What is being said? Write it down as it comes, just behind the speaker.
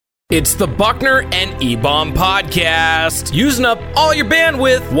It's the Buckner and E-Bomb podcast, using up all your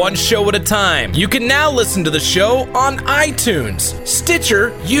bandwidth one show at a time. You can now listen to the show on iTunes,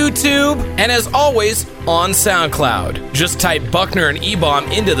 Stitcher, YouTube, and as always, on SoundCloud. Just type Buckner and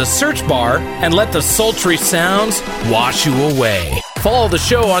E-Bomb into the search bar and let the sultry sounds wash you away. Follow the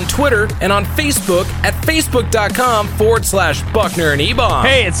show on Twitter and on Facebook at facebook.com/Buckner and E-Bomb.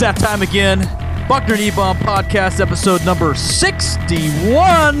 Hey, it's that time again. Buckner and E-Bomb podcast episode number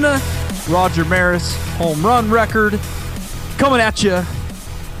 61. Roger Maris home run record coming at you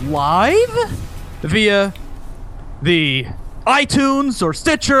live via the iTunes or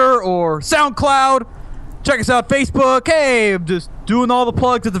Stitcher or SoundCloud. Check us out Facebook. Hey, I'm just doing all the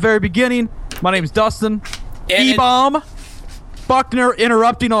plugs at the very beginning. My name's Dustin. E-Bomb. Buckner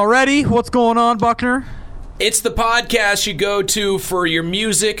interrupting already. What's going on, Buckner? It's the podcast you go to for your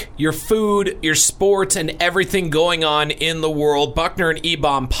music, your food, your sports, and everything going on in the world. Buckner and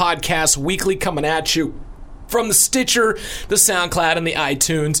E-Bomb podcast weekly coming at you from the Stitcher, the SoundCloud, and the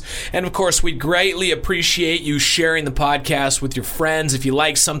iTunes. And of course, we greatly appreciate you sharing the podcast with your friends. If you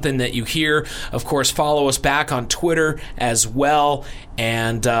like something that you hear, of course, follow us back on Twitter as well.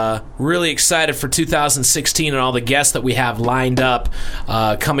 And really excited for 2016 and all the guests that we have lined up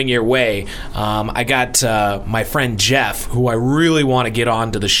coming your way. I got my friend Jeff, who I really want to get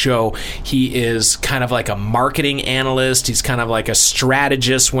on to the show. He is kind of like a marketing analyst. He's kind of like a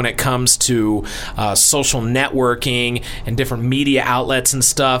strategist when it comes to social networking and different media outlets and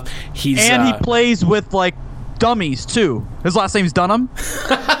stuff. He plays with like dummies too. His last name's Dunham.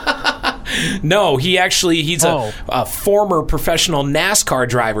 No, he's a former professional NASCAR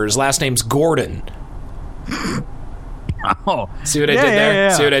driver. His last name's Gordon. Oh, see what I did there?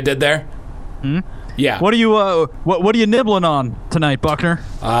 Yeah. See what I did there? Hmm? Yeah. What are you nibbling on tonight, Buckner?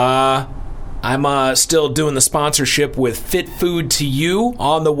 I'm still doing the sponsorship with Fit Food to You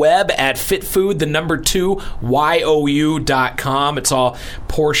on the web at fitfood2you.com. It's all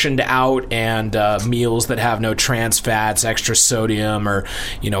portioned out and meals that have no trans fats, extra sodium, or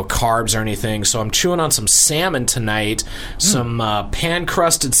carbs or anything. So I'm chewing on some salmon tonight, some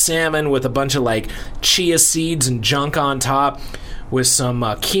pan-crusted salmon with a bunch of like chia seeds and junk on top, with some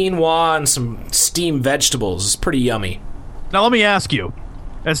quinoa and some steamed vegetables. It's pretty yummy. Now let me ask you.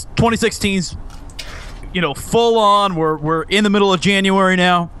 As 2016's, full on, we're in the middle of January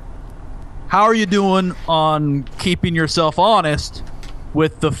now. How are you doing on keeping yourself honest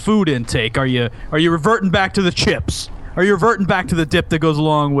with the food intake? Are you reverting back to the chips? Are you reverting back to the dip that goes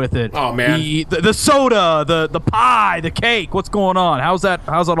along with it? Oh man, the soda, the pie, the cake. What's going on? How's that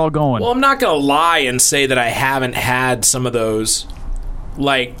all going? Well, I'm not gonna lie and say that I haven't had some of those.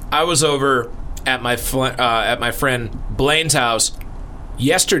 Like I was over at my friend Blaine's house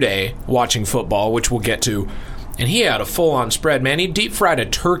yesterday watching football, which we'll get to, and he had a full-on spread. Man, he deep fried a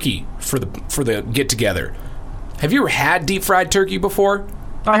turkey for the get-together. Have you ever had deep fried turkey before?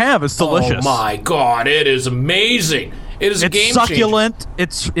 I have. It's delicious. Oh my god, it is amazing. It is a game changer. It's succulent.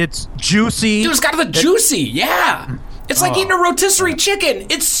 It's juicy. Dude, it's got the juicy. Yeah. It's like eating a rotisserie chicken.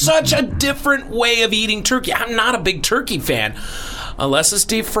 It's such a different way of eating turkey. I'm not a big turkey fan unless it's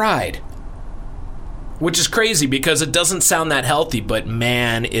deep fried. Which is crazy because it doesn't sound that healthy, but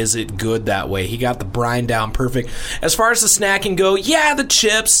man, is it good that way. He got the brine down perfect. As far as the snacking go, yeah, the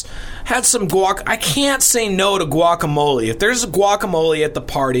chips, had some guac. I can't say no to guacamole. If there's a guacamole at the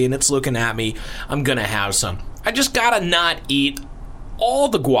party and it's looking at me, I'm going to have some. I just got to not eat all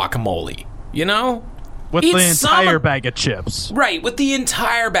the guacamole, With eat the entire bag of chips. Right, with the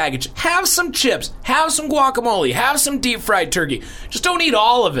entire bag of chips. Have some chips, have some guacamole, have some deep fried turkey. Just don't eat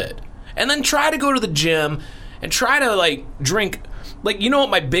all of it. And then try to go to the gym and try to, drink. What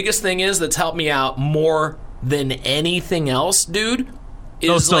my biggest thing is that's helped me out more than anything else, dude? Is,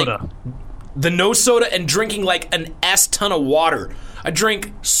 no soda. The no soda and drinking, an S-ton of water. I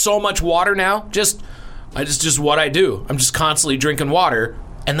drink so much water now. Just what I do. I'm just constantly drinking water,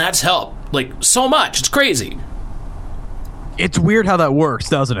 and that's helped. So much. It's crazy. It's weird how that works,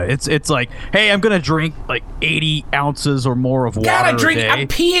 doesn't it? It's like, hey, I'm gonna drink 80 ounces or more of water a day. I'm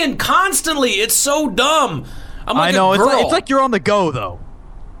peeing constantly. It's so dumb. I know. It's like you're on the go though.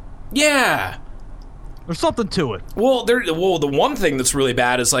 Yeah. There's something to it. Well, the one thing that's really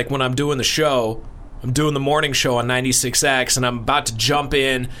bad is when I'm doing the show, I'm doing the morning show on 96X, and I'm about to jump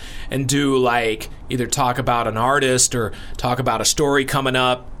in and do either talk about an artist or talk about a story coming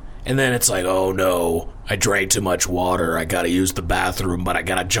up. And then it's oh no, I drank too much water. I gotta use the bathroom, but I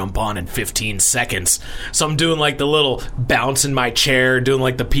gotta jump on in 15 seconds. So I'm doing the little bounce in my chair,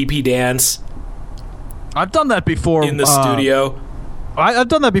 doing the pee-pee dance. I've done that before. In the studio. I've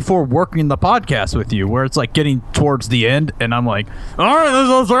done that before working the podcast with you, where it's like getting towards the end, and I'm like, all right,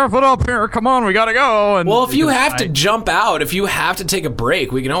 let's wrap it up here. Come on, we got to go. And well, if you have to jump out, if you have to take a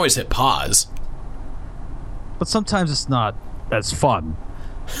break, we can always hit pause. But sometimes it's not as fun,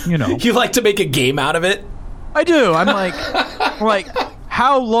 you know. You like to make a game out of it? I do. I'm like,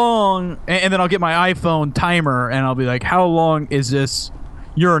 how long? And then I'll get my iPhone timer, and I'll be like, how long is this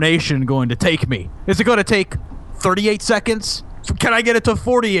urination going to take me? Is it going to take 38 seconds? Can I get it to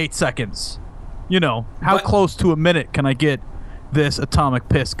 48 seconds? You know, how close to a minute can I get this atomic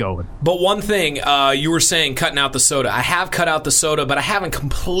piss going? But one thing, you were saying cutting out the soda. I have cut out the soda, but I haven't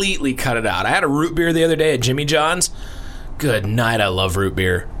completely cut it out. I had a root beer the other day at Jimmy John's. Good night, I love root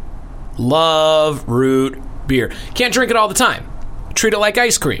beer. Love root beer. Can't drink it all the time. Treat it like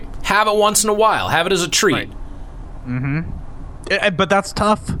ice cream. Have it once in a while. Have it as a treat. Right. Mm-hmm. But that's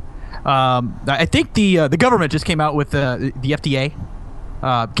tough. I think the government just came out with the FDA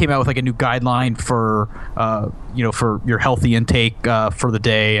came out with like a new guideline for for your healthy intake for the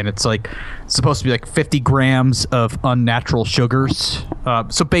day, and it's like supposed to be like 50 grams of unnatural sugars.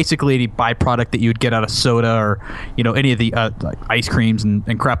 So basically, any byproduct that you would get out of soda or any of the like ice creams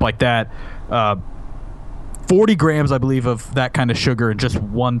and crap like that. 40 grams, I believe, of that kind of sugar in just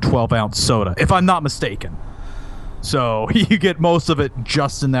one 12-ounce soda, if I'm not mistaken. So you get most of it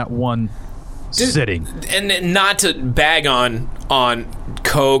just in that one sitting. And not to bag on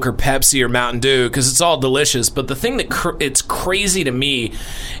Coke or Pepsi or Mountain Dew, because it's all delicious, but the thing that it's crazy to me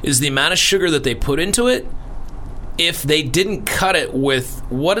is the amount of sugar that they put into it. If they didn't cut it with,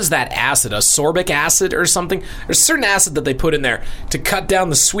 what is that acid, ascorbic acid or something? There's a certain acid that they put in there to cut down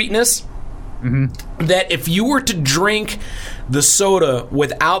the sweetness. Mm-hmm. That if you were to drink the soda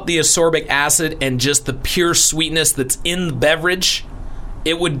without the ascorbic acid and just the pure sweetness that's in the beverage,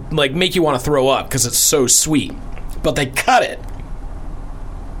 it would like make you want to throw up because it's so sweet. But they cut it.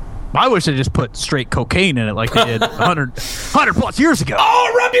 I wish they just put straight cocaine in it like they did 100 plus years ago.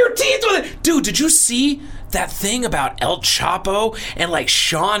 Oh, rub your teeth with it. Dude, did you see that thing about El Chapo and like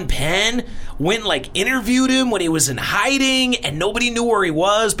Sean Penn went like interviewed him when he was in hiding and nobody knew where he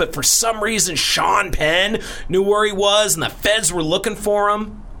was, but for some reason Sean Penn knew where he was and the feds were looking for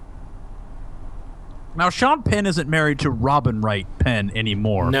him? Now, Sean Penn isn't married to Robin Wright Penn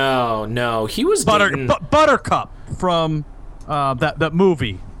anymore. No. He was dating... Buttercup from that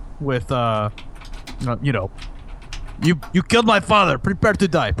movie with, you killed my father. Prepare to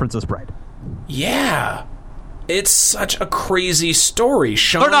die, Princess Bride. Yeah. It's such a crazy story.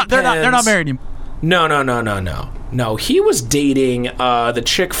 They're not married anymore. No. He was dating the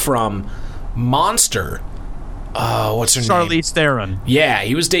chick from Monster. What's her name? Charlize Theron. Yeah,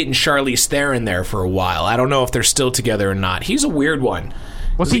 he was dating Charlize Theron there for a while. I don't know if they're still together or not. He's a weird one.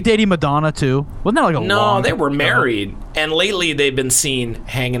 Was he dating Madonna too? Wasn't that like a long... No, they were married. And lately they've been seen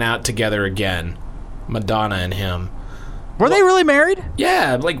hanging out together again. Madonna and him. Were they really married?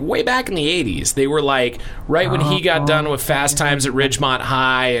 Yeah, like way back in the 80s. They were like, right when he got done with Fast Times at Ridgemont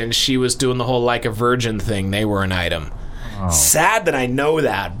High and she was doing the whole like a virgin thing, they were an item. Oh. Sad that I know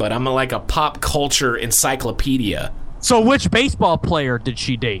that, but I'm like a pop culture encyclopedia. So which baseball player did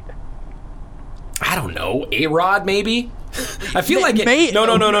she date? I don't know. A-Rod, maybe? I feel like it... No.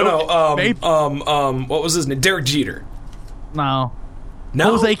 What was his name? Derek Jeter. No.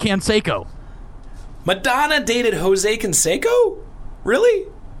 Jose Canseco. Madonna dated Jose Canseco? Really?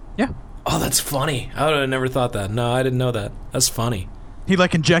 Yeah. Oh, that's funny. I would have never thought that. No, I didn't know that. That's funny. He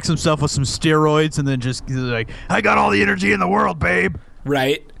like injects himself with some steroids and then just like, I got all the energy in the world, babe.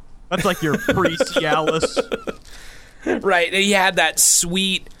 Right. That's like your pre-Cialis. Right. And he had that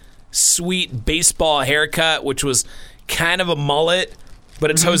sweet baseball haircut, which was kind of a mullet,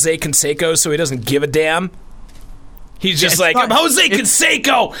 but it's Jose Canseco, so he doesn't give a damn. He's just like, I'm Jose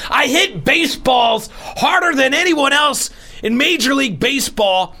Canseco. I hit baseballs harder than anyone else in Major League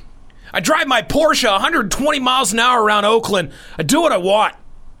Baseball. I drive my Porsche 120 miles an hour around Oakland. I do what I want.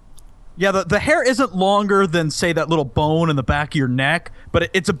 Yeah, the hair isn't longer than, say, that little bone in the back of your neck,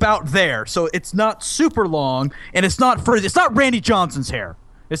 but it's about there. So it's not super long, and it's not Randy Johnson's hair.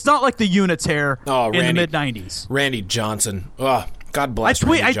 It's not like the Unit's hair in the mid-'90s. Randy Johnson. Oh, God bless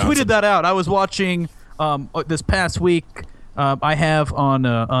Randy Johnson. I tweeted that out. I was watching... this past week, I have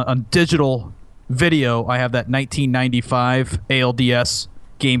on digital video, I have that 1995 ALDS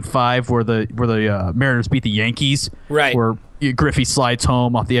Game 5 where the Mariners beat the Yankees. Right. Where Griffey slides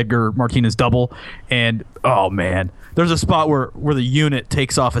home off the Edgar Martinez double. And, oh, man, there's a spot where the unit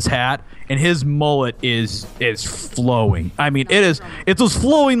takes off his hat, and his mullet is flowing. I mean, it was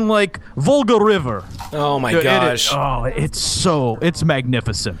flowing like Volga River. Oh, my gosh. It's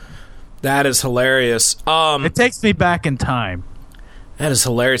magnificent. That is hilarious. It takes me back in time. That is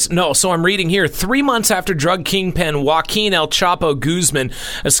hilarious. No, so I'm reading here. 3 months after drug kingpin Joaquin El Chapo Guzman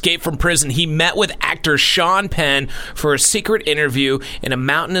escaped from prison, he met with actor Sean Penn for a secret interview in a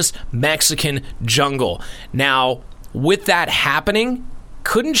mountainous Mexican jungle. Now, with that happening,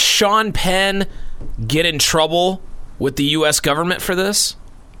 couldn't Sean Penn get in trouble with the U.S. government for this?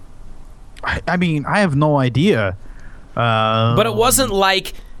 I mean, I have no idea. But it wasn't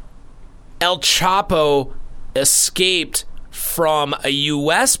like El Chapo escaped from a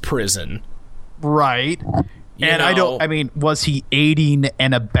U.S. prison. Right. Was he aiding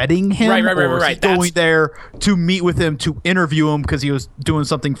and abetting him? Right. Or was he going there to meet with him to interview him because he was doing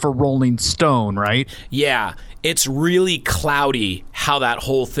something for Rolling Stone, right? Yeah. It's really cloudy how that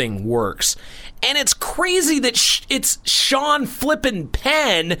whole thing works. And it's crazy that it's Sean flippin'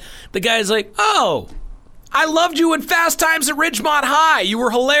 Penn. The guy's like, oh, I loved you in Fast Times at Ridgemont High. You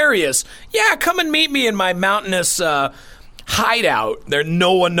were hilarious. Yeah, come and meet me in my mountainous hideout. There,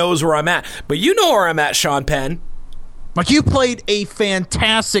 no one knows where I'm at. But you know where I'm at, Sean Penn. Like, you played a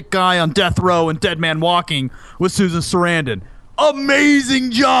fantastic guy on Death Row and Dead Man Walking with Susan Sarandon.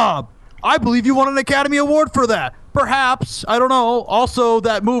 Amazing job. I believe you won an Academy Award for that. Perhaps, I don't know, also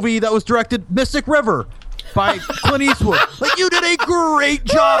that movie that was directed, Mystic River, by Clint Eastwood. Like, you did a great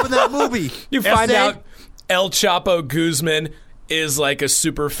job in that movie. You find out El Chapo Guzman is like a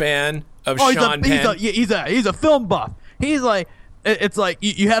super fan of Sean Penn. He's a film buff. He's like, it's like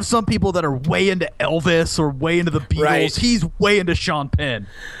you have some people that are way into Elvis or way into the Beatles. Right. He's way into Sean Penn.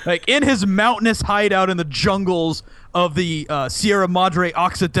 Like, in his mountainous hideout in the jungles of the Sierra Madre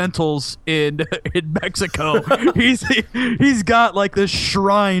Occidentals in Mexico, he's got like this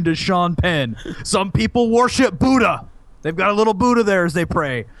shrine to Sean Penn. Some people worship Buddha. They've got a little Buddha there as they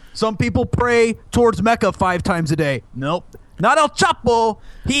pray. Some people pray towards Mecca 5 times a day. Nope, not El Chapo.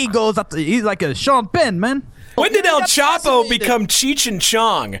 He goes up. He's like a Sean Penn, man. When did El Chapo become Cheech and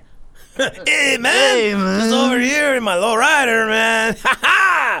Chong? Hey, man. Just over here in my lowrider, man. Ha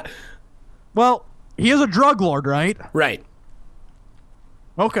ha! Well, he is a drug lord, right? Right.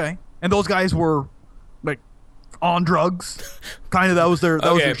 Okay. And those guys were, like, on drugs? Kind of, that was their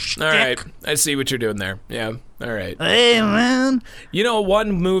shtick. All right. I see what you're doing there. Yeah. All right. Hey, man. You know,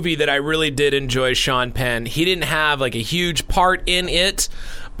 one movie that I really did enjoy Sean Penn, he didn't have, like, a huge part in it,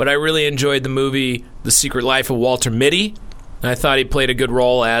 but I really enjoyed the movie The Secret Life of Walter Mitty. I thought he played a good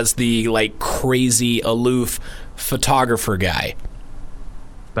role as the, like, crazy, aloof photographer guy.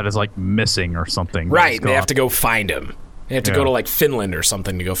 That is, like, missing or something. Right. They have to go find him. They have to go to, like, Finland or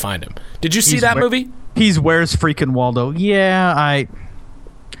something to go find him. Did you see that movie? He's Where's Freaking Waldo. Yeah,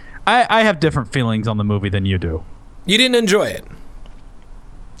 I have different feelings on the movie than you do. You didn't enjoy it?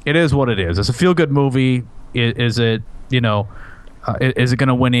 It is what it is. It's a feel-good movie. Is it, is it going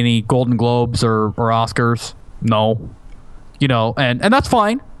to win any Golden Globes or Oscars? No. And that's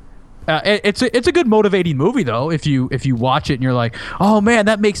fine. It's a good motivating movie, though, if you watch it and you're like, oh, man,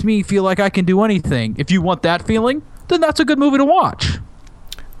 that makes me feel like I can do anything. If you want that feeling, then that's a good movie to watch.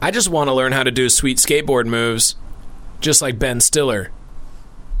 I just want to learn how to do sweet skateboard moves, just like Ben Stiller.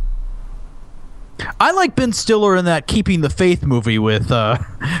 I like Ben Stiller in that Keeping the Faith movie with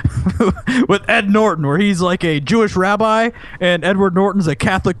with Ed Norton, where he's like a Jewish rabbi and Edward Norton's a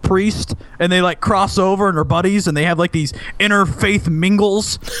Catholic priest, and they like cross over and are buddies, and they have like these interfaith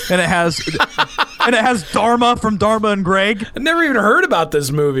mingles, and it has Dharma from Dharma and Greg. I've never even heard about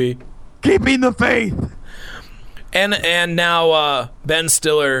this movie. Keeping the Faith. And now Ben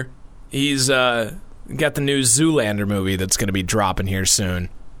Stiller, he's got the new Zoolander movie that's going to be dropping here soon.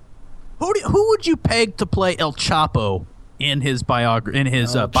 Who would you peg to play El Chapo in his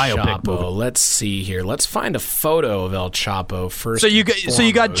biopic movie? Let's see here. Let's find a photo of El Chapo first. So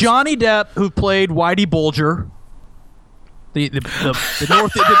you got Johnny Depp, who played Whitey Bulger, the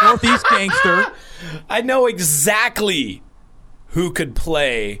Northeast gangster. I know exactly who could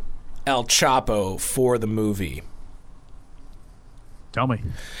play El Chapo for the movie. Tell me.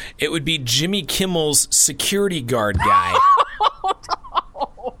 It would be Jimmy Kimmel's security guard guy.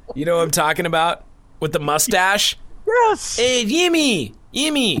 You know what I'm talking about? With the mustache? Yes. Hey, Jimmy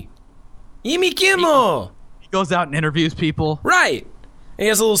Kimmel. He goes out and interviews people. Right. He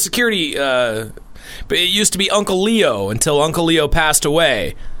has a little security, but it used to be Uncle Leo until Uncle Leo passed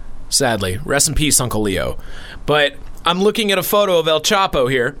away. Sadly. Rest in peace, Uncle Leo. But I'm looking at a photo of El Chapo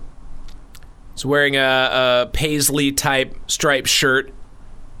here. He's wearing a paisley-type striped shirt,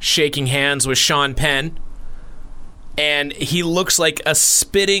 shaking hands with Sean Penn. And he looks like a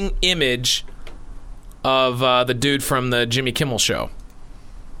spitting image of the dude from the Jimmy Kimmel Show.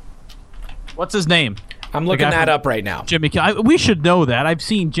 What's his name? I'm looking that up right now. Jimmy Kimmel. We should know that. I've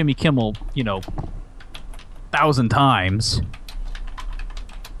seen Jimmy Kimmel, 1,000 times.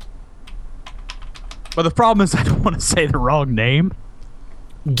 But the problem is I don't want to say the wrong name.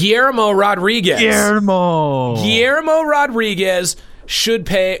 Guillermo Rodriguez. Guillermo Rodriguez should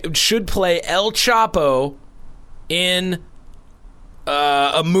play El Chapo in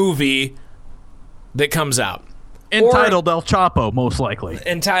a movie that comes out. Entitled El Chapo, most likely.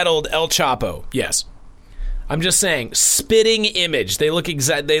 Entitled El Chapo, yes. I'm just saying, spitting image. They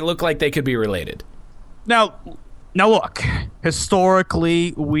look like they could be related. Now look,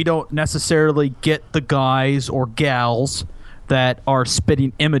 historically, we don't necessarily get the guys or gals that are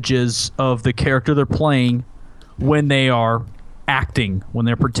spitting images of the character they're playing when they are acting, when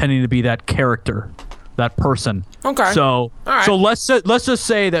they're pretending to be that character, that person. Okay. So, all right. So let's just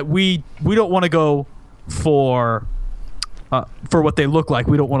say that we don't want to go for what they look like.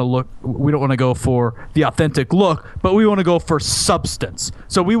 We don't want to go for the authentic look, but we want to go for substance.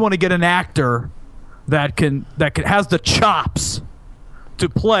 So we want to get an actor that has the chops to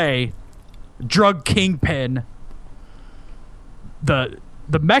play drug kingpin, the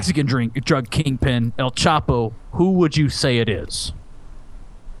Mexican drug kingpin El Chapo. Who would you say it is?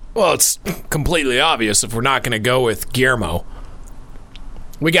 Well, it's completely obvious if we're not going to go with Guillermo.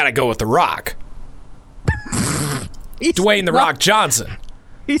 We got to go with The Rock. Dwayne The Rock Johnson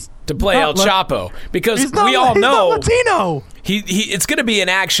to play El Chapo, because we all know he's not Latino. It's going to be an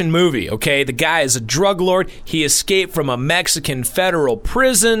action movie, okay? The guy is a drug lord. He escaped from a Mexican federal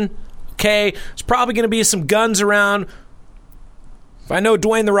prison, okay? There's probably going to be some guns around. If I know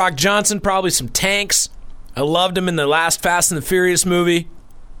Dwayne The Rock Johnson, probably some tanks. I loved him in the last Fast and the Furious movie.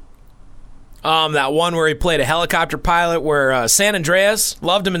 That one where he played a helicopter pilot, where San Andreas,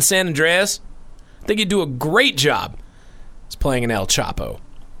 loved him in San Andreas. I think he'd do a great job as playing an El Chapo.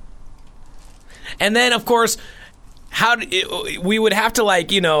 And then, of course, we would have to,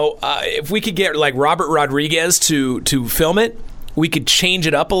 if we could get like Robert Rodriguez to film it, we could change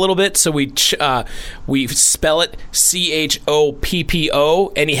it up a little bit. So we spell it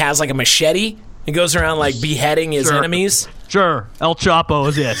Choppo, and he has like a machete and goes around like beheading his enemies. Sure, El Chapo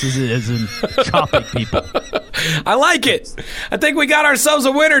is in chopping people. I like it. I think we got ourselves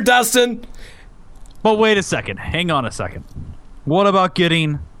a winner, Dustin. But wait a second. Hang on a second. What about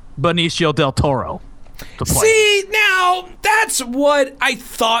getting Benicio del Toro to play? See, now, that's what I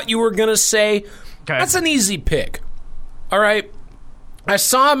thought you were going to say. Okay. That's an easy pick. All right? I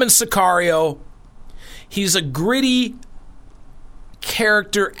saw him in Sicario. He's a gritty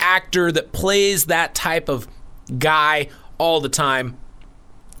character actor that plays that type of guy all the time.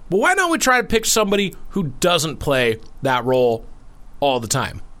 But why don't we try to pick somebody who doesn't play that role all the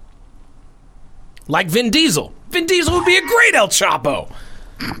time? Like Vin Diesel. Vin Diesel would be a great El Chapo.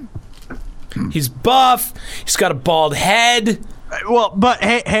 He's buff. He's got a bald head. Well, but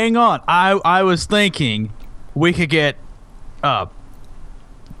hey, hang on. I was thinking we could get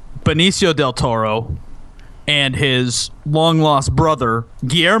Benicio del Toro and his long-lost brother,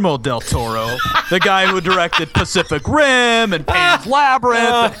 Guillermo del Toro, the guy who directed Pacific Rim and Pan's Labyrinth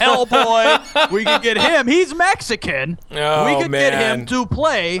and Hellboy. We could get him. He's Mexican. Oh, we could get him to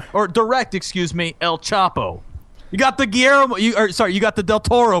play, or direct, El Chapo. You got the you got the Del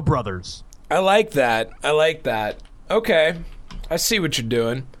Toro brothers. I like that. Okay. I see what you're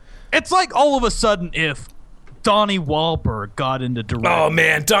doing. It's like all of a sudden if Donnie Wahlberg got into directing. Oh,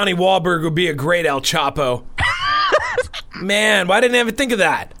 man, Donnie Wahlberg would be a great El Chapo. Man, why didn't I ever think of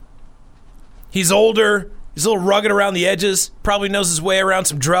that? He's older. He's a little rugged around the edges. Probably knows his way around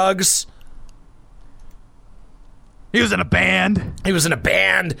some drugs. He was in a band.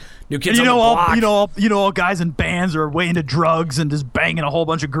 New Kids on the Block. All guys in bands are way into drugs and just banging a whole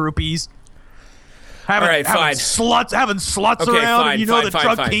bunch of groupies. Having sluts around. Fine, the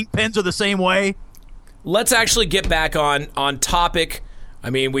drug kingpins are the same way. Let's actually get back on topic. I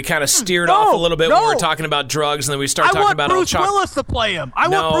mean, we kind of steered off a little bit when we were talking about drugs, and then we started talking about Bruce Willis to play him. I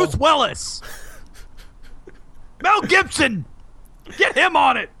want Bruce Willis. Mel Gibson. Get him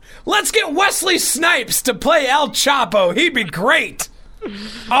on it. Let's get Wesley Snipes to play El Chapo. He'd be great.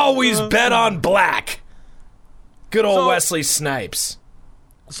 Always bet on black. Good old Wesley Snipes.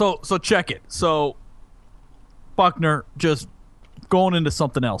 So check it. So, Buckner, just going into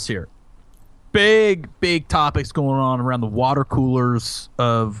something else here. Big topics going on around the water coolers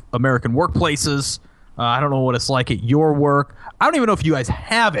of American workplaces. I don't know what it's like at your work. I don't even know if you guys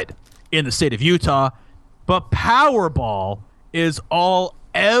have it in the state of Utah, but Powerball is all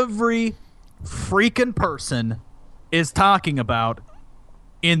every freaking person is talking about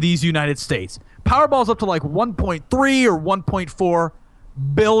in these United States. Powerball's up to like 1.3 or 1.4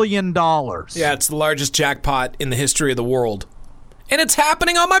 billion dollars. Yeah, it's the largest jackpot in the history of the world. And it's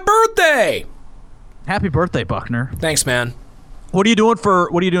happening on my birthday. Happy birthday, Buckner. Thanks, man. What are you doing for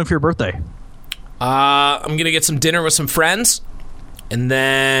your birthday? I'm going to get some dinner with some friends, and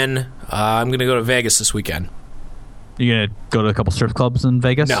then I'm going to go to Vegas this weekend. You going to go to a couple strip clubs in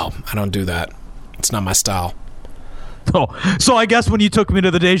Vegas? No, I don't do that. It's not my style. Oh, so I guess when you took me to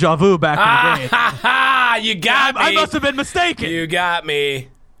the Deja Vu back in the day. You got me. I must have been mistaken. You got me.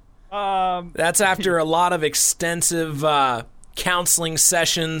 That's after a lot of extensive counseling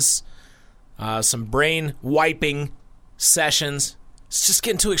sessions, some brain wiping sessions. It's just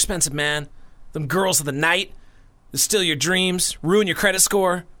getting too expensive, man. Them girls of the night, they steal your dreams, ruin your credit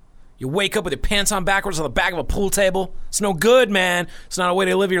score. You wake up with your pants on backwards on the back of a pool table. It's no good, man. It's not a way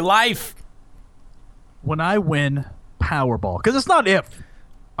to live your life. When I win Powerball, because it's not if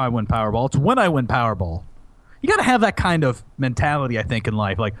I win Powerball, it's when I win Powerball. You got to have that kind of mentality, I think, in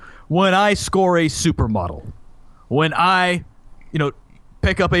life. Like, when I score a supermodel, when I,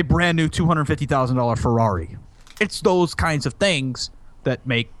 pick up a brand new $250,000 Ferrari, it's those kinds of things that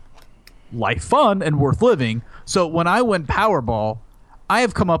make life fun and worth living. So when I win Powerball, I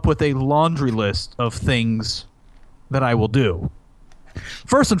have come up with a laundry list of things that I will do.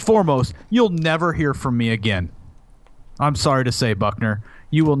 First and foremost, you'll never hear from me again. I'm sorry to say, Buckner,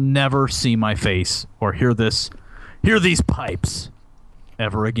 you will never see my face or hear these pipes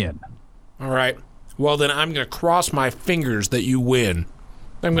ever again. All right. Well, then I'm going to cross my fingers that you win.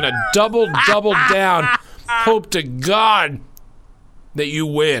 I'm going to double down, hope to God that you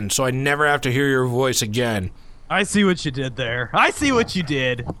win, so I never have to hear your voice again. I see what you did there. I see what you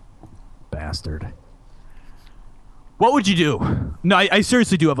did. Bastard. What would you do? No, I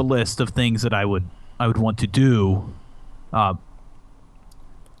seriously do have a list of things that I would want to do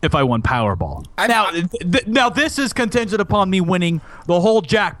if I won Powerball. Now, this is contingent upon me winning the whole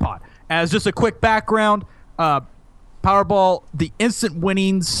jackpot. As just a quick background, Powerball, the instant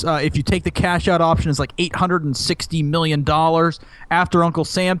winnings, if you take the cash out option, is like $860 million. After Uncle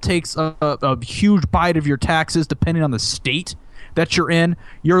Sam takes a huge bite of your taxes, depending on the state that you're in,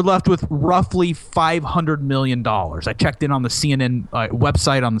 you're left with roughly $500 million. I checked in on the CNN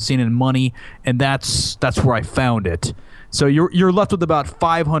website on the CNN Money, and that's where I found it. So you're left with about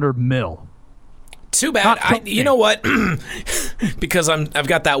 500 mil. Too bad. You know what? Because I've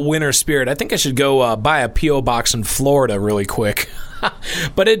got that winter spirit. I think I should go buy a P.O. box in Florida really quick.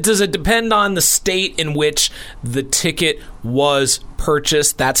 But does it depend on the state in which the ticket was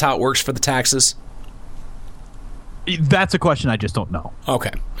purchased? That's how it works for the taxes? That's a question I just don't know.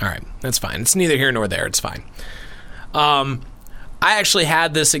 Okay. All right. That's fine. It's neither here nor there. It's fine. I actually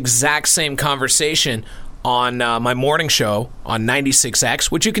had this exact same conversation on my morning show on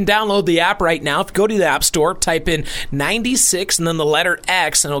 96X, which you can download the app right now. If you go to the App Store, type in 96 and then the letter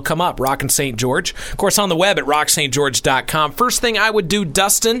X, and it'll come up, Rockin' St. George. Of course, on the web at rockstgeorge.com. First thing I would do,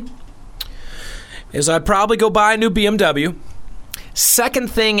 Dustin, is I'd probably go buy a new BMW. Second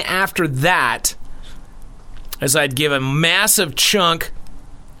thing after that is I'd give a massive chunk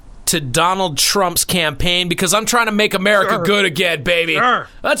to Donald Trump's campaign, because I'm trying to make America good again, baby.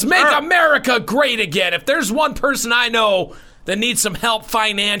 Let's make America great again. If there's one person I know that needs some help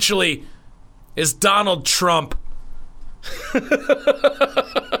financially, is Donald Trump.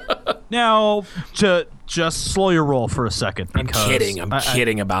 Now, to just slow your roll for a second. I'm kidding about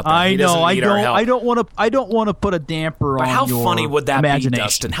that. I know. I don't want to put a damper on your imagination. How funny would that be,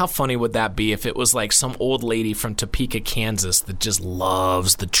 Dustin? How funny would that be if it was like some old lady from Topeka, Kansas that just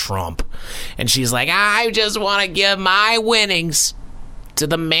loves the Trump, and she's like, I just want to give my winnings to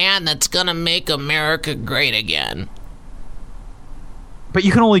the man that's gonna make America great again. But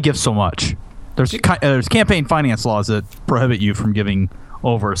you can only give so much. There's campaign finance laws that prohibit you from giving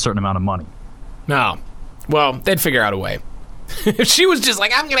over a certain amount of money. No. Well, they'd figure out a way. If she was just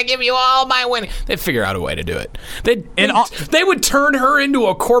like, I'm going to give you all my winning, they'd figure out a way to do it. They would turn her into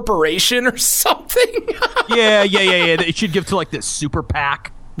a corporation or something. Yeah. They should give to like this super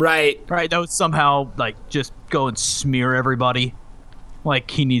PAC. Right. That would somehow like just go and smear everybody. Like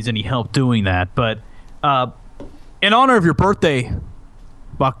he needs any help doing that. But in honor of your birthday,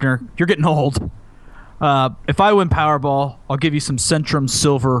 Buckner, you're getting old. If I win Powerball, I'll give you some Centrum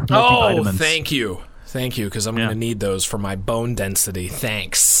Silver multivitamins. Oh, thank you, because I'm going to need those for my bone density.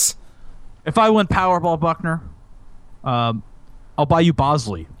 Thanks. If I win Powerball, Buckner, I'll buy you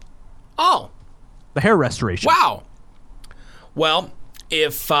Bosley. Oh. The hair restoration. Wow. Well,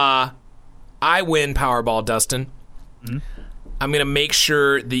 if I win Powerball, Dustin, I'm going to make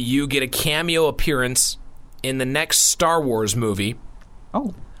sure that you get a cameo appearance in the next Star Wars movie.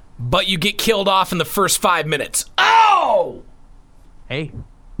 Oh. But you get killed off in the first 5 minutes. Oh! Hey,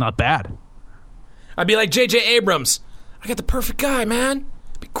 not bad. I'd be like, J.J. Abrams, I got the perfect guy, man.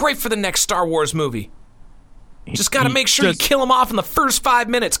 Be great for the next Star Wars movie. Just got to make sure you kill him off in the first 5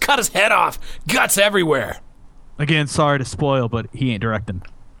 minutes. Cut his head off. Guts everywhere. Again, sorry to spoil, but he ain't directing.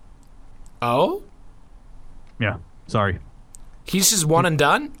 Oh? Yeah, sorry. He's just one and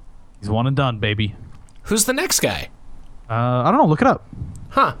done? He's one and done, baby. Who's the next guy? I don't know. Look it up.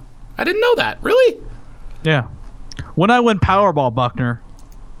 Huh. I didn't know that. Really? Yeah. When I win Powerball, Buckner,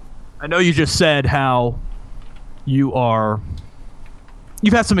 I know you just said how you've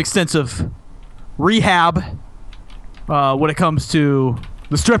had some extensive rehab when it comes to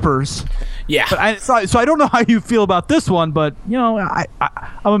the strippers. Yeah. But so I don't know how you feel about this one, but I'm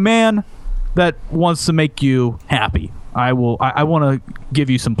a man that wants to make you happy. I want to give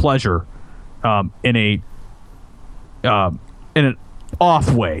you some pleasure in an off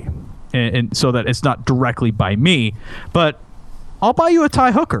way, and so that it's not directly by me, but I'll buy you a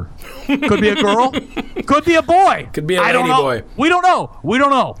Thai hooker. Could be a girl, could be a boy, could be a lady boy. We don't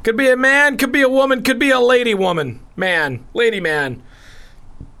know. Could be a man, could be a woman, could be a lady woman, man, lady man.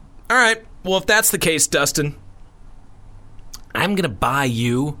 All right. Well, if that's the case, Dustin, I'm gonna buy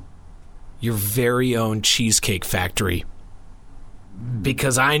you your very own Cheesecake Factory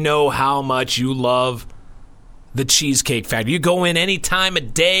because I know how much you love the Cheesecake Factory. You go in any time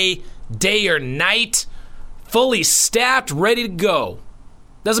of day or night, fully staffed, ready to go.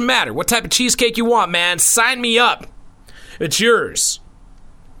 Doesn't matter what type of cheesecake you want, man. Sign me up. It's yours.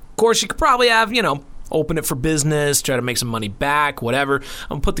 Of course, you could probably have, open it for business, try to make some money back, whatever. I'm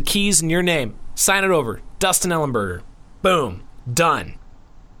going to put the keys in your name. Sign it over. Dustin Ellenberger. Boom. Done.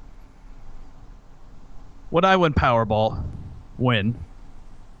 When I win Powerball, When?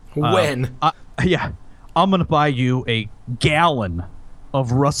 Yeah. I'm going to buy you a gallon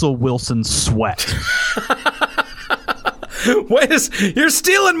of Russell Wilson sweat. You're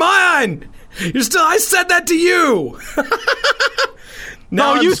stealing mine. I said that to you.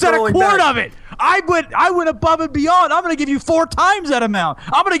 No, you said a quart of it. I went above and beyond. I'm going to give you 4 times that amount.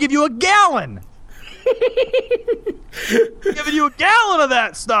 I'm going to give you a gallon. Giving you a gallon of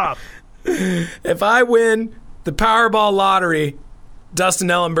that stuff. If I win the Powerball lottery, Dustin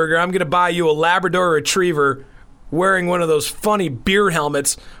Ellenberger, I'm going to buy you a Labrador Retriever wearing one of those funny beer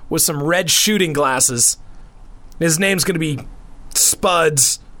helmets with some red shooting glasses. His name's going to be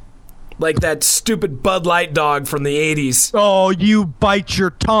Spuds, like that stupid Bud Light dog from the 80s. Oh, you bite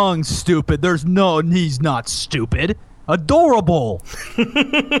your tongue, stupid. He's not stupid. Adorable.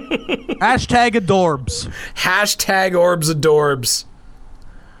 Hashtag adorbs. Hashtag orbs adorbs.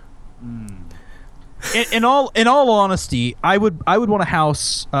 In all honesty, I would want a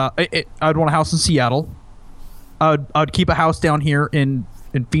house. I'd want a house in Seattle. I'd keep a house down here in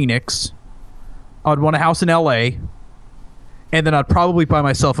Phoenix. I'd want a house in LA, and then I'd probably buy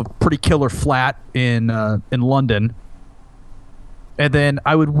myself a pretty killer flat in London. And then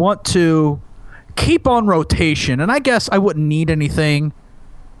I would want to keep on rotation, and I guess I wouldn't need anything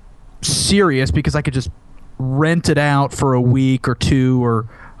serious because I could just rent it out for a week or two or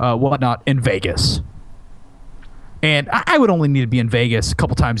whatnot in Vegas. And I would only need to be in Vegas a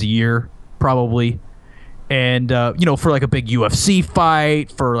couple times a year, probably. And, for like a big UFC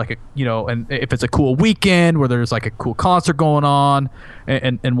fight, for like and if it's a cool weekend where there's like a cool concert going on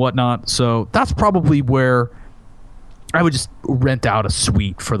and whatnot. So that's probably where I would just rent out a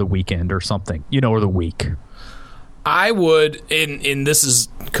suite for the weekend or something, or the week. I would, and this is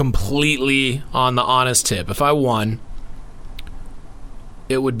completely on the honest tip, if I won,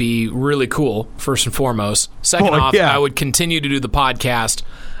 it would be really cool, first and foremost. Second off, yeah. I would continue to do the podcast.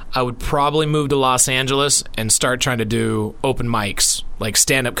 I would probably move to Los Angeles and start trying to do open mics, like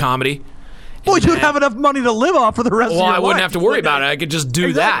stand-up comedy. Well, you'd have enough money to live off for the rest of your life. Well, I wouldn't have to worry about it. I could just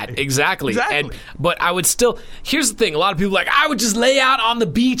do that. Exactly. But I would still... Here's the thing. A lot of people are like, I would just lay out on the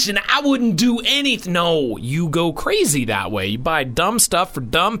beach and I wouldn't do anything. No, you go crazy that way. You buy dumb stuff for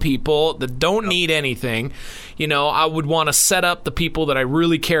dumb people that don't need anything. I would want to set up the people that I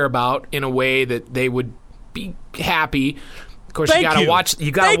really care about in a way that they would be happy. Of course, you gotta watch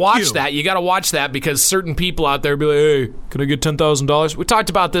that. You gotta watch that because certain people out there be like, "Hey, can I get $10,000?" We talked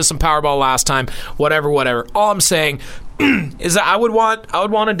about this in Powerball last time. Whatever. All I'm saying is that I would want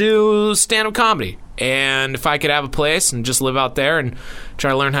to do stand-up comedy, and if I could have a place and just live out there and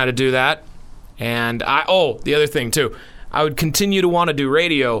try to learn how to do that. And the other thing too, I would continue to want to do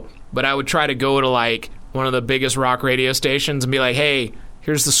radio, but I would try to go to like one of the biggest rock radio stations and be like, "Hey,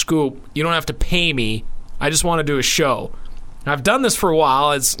 here's the scoop. You don't have to pay me. I just want to do a show." I've done this for a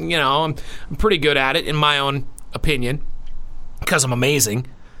while. It's, I'm pretty good at it in my own opinion because I'm amazing.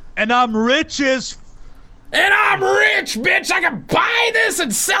 And I'm rich, bitch. I can buy this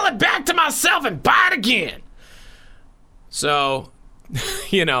and sell it back to myself and buy it again. So,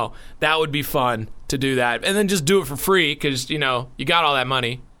 that would be fun to do that, and then just do it for free because you got all that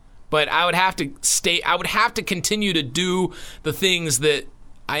money. But I would have to continue to do the things that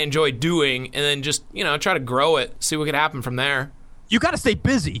I enjoy doing, and then just try to grow it, see what could happen from there. You got to stay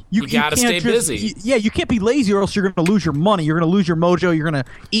busy. You got to stay busy. You can't be lazy or else you're going to lose your money. You're going to lose your mojo. You're going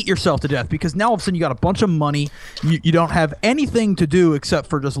to eat yourself to death because now all of a sudden you got a bunch of money. You don't have anything to do except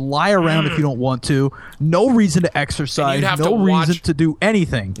for just lie around if you don't want to. No reason to exercise. No reason to do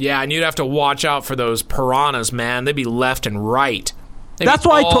anything. Yeah, and you'd have to watch out for those piranhas, man. They'd be left and right. That's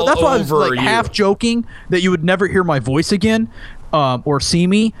why I was like half joking that you would never hear my voice again or see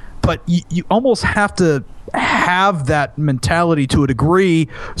me. But you almost have to have that mentality to a degree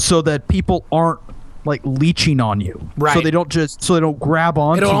so that people aren't like leeching on you. Right. So they don't grab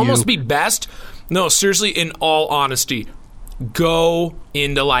onto you. It'll almost be best. No, seriously, in all honesty, go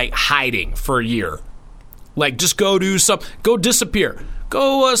into like hiding for a year. Like just go do something. Go disappear.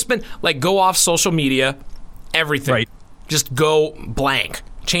 Go go off social media. Everything. Right. Just go blank.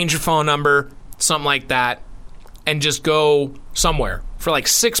 Change your phone number, something like that, and just go somewhere for like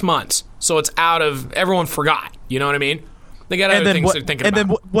 6 months. So it's out of everyone forgot. You know what I mean? They got other things they're thinking about. And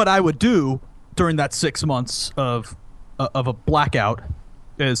then what I would do during that 6 months of a blackout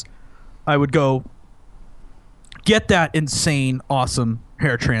is I would go get that insane, awesome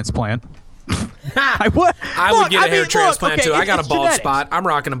hair transplant. I would get a hair transplant too. I got a bald genetics. spot. I'm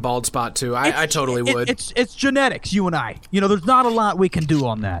rocking a bald spot too. I totally would. It's genetics, you and I. There's not a lot we can do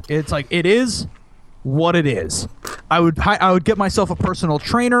on that. It's like it is what it is. I would get myself a personal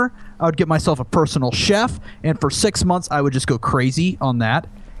trainer. I would get myself a personal chef, and for 6 months I would just go crazy on that.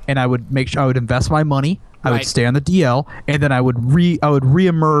 And I would make sure I would invest my money. I would stay on the DL, and then I would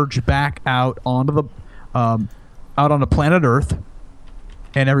reemerge back out onto the out on the planet Earth,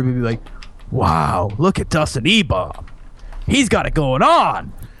 and everybody would be like, "Wow, look at Dustin E-Bomb. He's got it going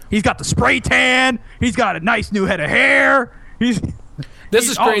on. He's got the spray tan. He's got a nice new head of hair. This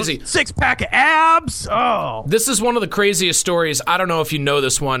is crazy. 6-pack of abs. Oh. This is one of the craziest stories. I don't know if you know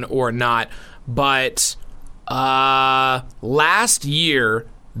this one or not, but last year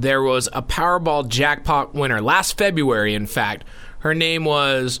there was a Powerball jackpot winner. Last February, in fact. Her name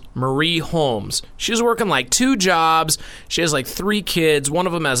was Marie Holmes. She was working like 2 jobs. She has like 3 kids. One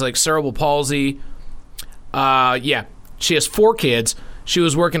of them has like cerebral palsy. She has 4 kids. She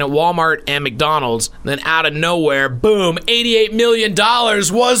was working at Walmart and McDonald's. Then out of nowhere, boom, $88 million.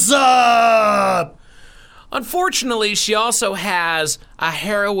 What's up? Unfortunately, she also has a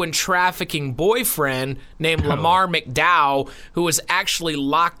heroin trafficking boyfriend named Lamar McDowell, who was actually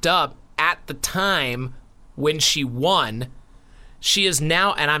locked up at the time when she won. She is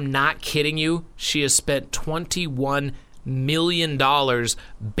now, and I'm not kidding you, she has spent $21 million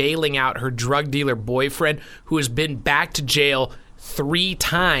bailing out her drug dealer boyfriend, who has been back to jail 3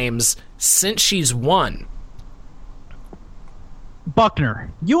 times since she's won.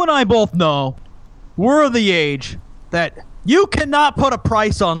 Buckner, you and I both know we're of the age that you cannot put a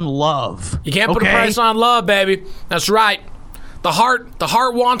price on love. You can't put a price on love, baby. That's right. The heart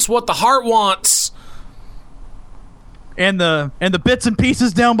wants what the heart wants. And the bits and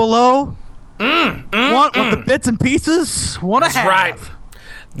pieces down below want what the bits and pieces want to have. That's right.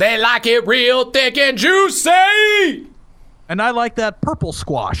 They like it real thick and juicy. And I like that purple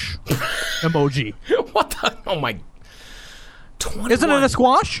squash emoji. What the? Oh my. 21. Isn't it a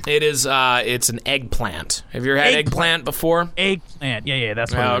squash? It is. It's an eggplant. Have you ever had eggplant before? Eggplant. Yeah.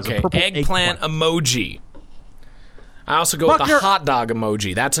 That's what it is. Okay. Eggplant emoji. I also go with the hot dog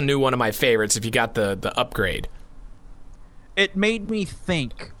emoji. That's a new one of my favorites. If you got the upgrade. It made me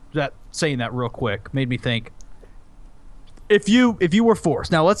think that saying that real quick made me think. If you were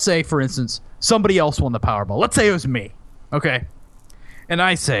forced now, let's say for instance somebody else won the Powerball. Let's say it was me. Okay. And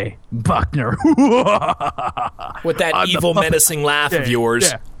I say, Buckner. With that evil, menacing laugh of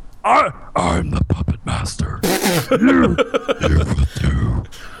yours. Yeah. I'm the puppet master. you will do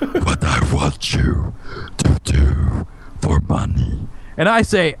what I want you to do for money. And I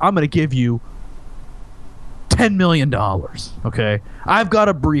say, I'm going to give you $10 million. Okay? I've got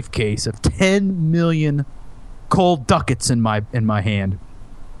a briefcase of 10 million cold ducats in my hand.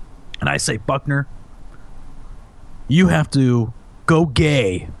 And I say, Buckner, you have to go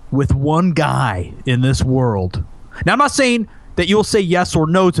gay with one guy in this world. Now, I'm not saying that you'll say yes or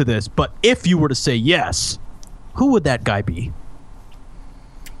no to this, but if you were to say yes, who would that guy be?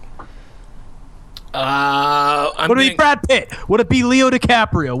 Would it be Brad Pitt? Would it be Leo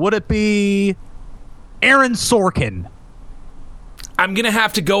DiCaprio? Would it be Aaron Sorkin? I'm going to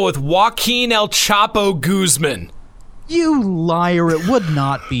have to go with Joaquin El Chapo Guzman. You liar, it would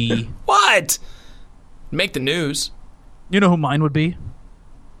not be. What? Make the news. You know who mine would be?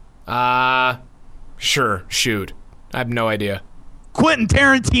 Sure, shoot. I have no idea. Quentin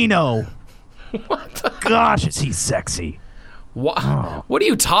Tarantino. Gosh, is he sexy. What are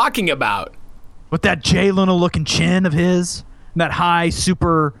you talking about? With that Jay Leno looking chin of his, and that high,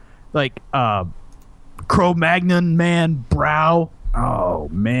 super, like, Cro-Magnon man brow. Oh,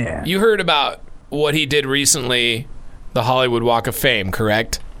 man. You heard about what he did recently, the Hollywood Walk of Fame,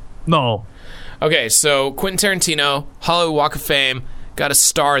 correct? No. Okay, so Quentin Tarantino, Hollywood Walk of Fame, got a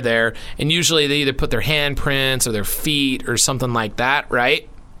star there, and usually they either put their handprints or their feet or something like that, right?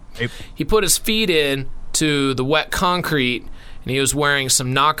 Yep. He put his feet in to the wet concrete, and he was wearing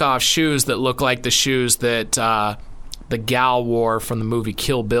some knockoff shoes that look like the shoes that the gal wore from the movie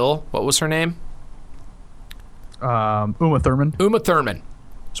Kill Bill. What was her name? Uma Thurman. Uma Thurman.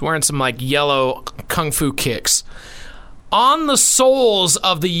 Was wearing some like yellow kung fu kicks. On the soles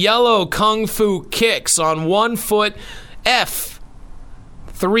of the yellow kung fu kicks on one foot, F.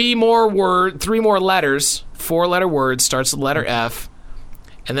 Three more letters. 4-letter word starts with the letter F.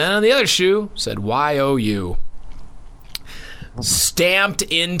 And then on the other shoe said YOU. Stamped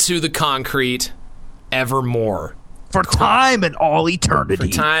into the concrete evermore. For time and all eternity.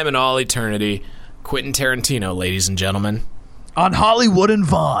 For time and all eternity. Quentin Tarantino, ladies and gentlemen. On Hollywood and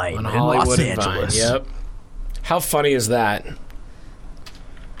Vine On in Hollywood Los and Vine. Angeles. Yep. How funny is that?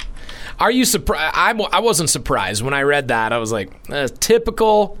 Are you surprised? I wasn't surprised when I read that. I was like,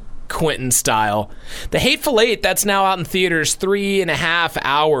 typical Quentin style. The Hateful Eight, that's now out in theaters 3.5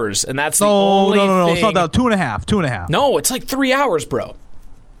 hours, and that's the only thing. No, it's not that. 2.5. No, it's like 3 hours, bro.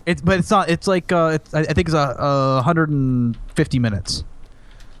 But it's not. It's like I think it's 150 minutes.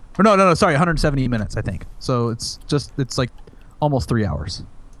 Or no, sorry, 170 minutes. I think. So it's like almost 3 hours.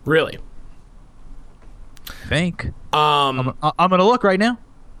 Really? I think. I'm gonna look right now.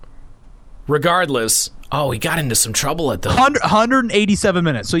 Regardless, he got into some trouble at the 187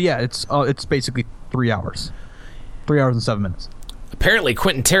 minutes. So yeah, it's basically 3 hours. 3 hours and 7 minutes. Apparently,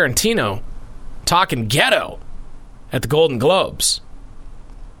 Quentin Tarantino talking ghetto at the Golden Globes.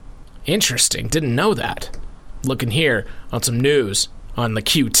 Interesting. Didn't know that. Looking here on some news on the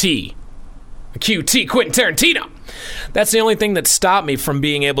QT. The QT, Quentin Tarantino. That's the only thing that stopped me from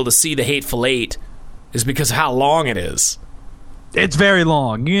being able to see The Hateful Eight is because of how long it is. It's very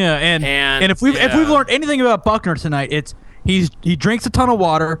long, yeah, and if we've learned anything about Buckner tonight, it's he drinks a ton of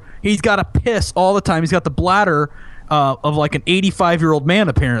water. He's got to piss all the time. He's got the bladder of like an 85-year-old man,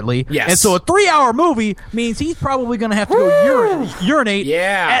 apparently. Yes. And so a 3-hour movie means he's probably going to have to go urinate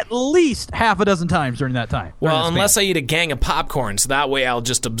at least half a dozen times during that time. Well, unless I eat a gang of popcorn, so that way I'll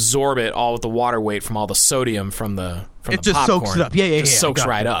just absorb it all with the water weight from all the sodium from the popcorn. It just soaks it up. Yeah. It just soaks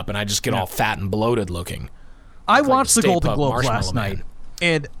right up, and I just get all fat and bloated looking. I watched the Golden Globes last night,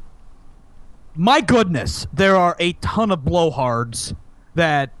 and my goodness, there are a ton of blowhards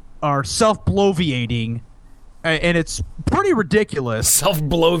that are self-bloviating, and it's pretty ridiculous.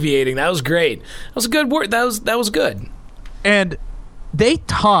 Self-bloviating, that was great. That was a good word. That was good. And they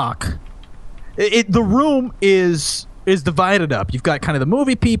talk. The room is divided up. You've got kind of the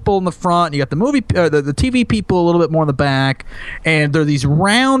movie people in the front, and you got the the TV people a little bit more in the back, and there are these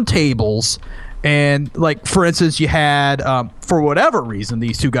round tables. And, like, for instance, you had, for whatever reason,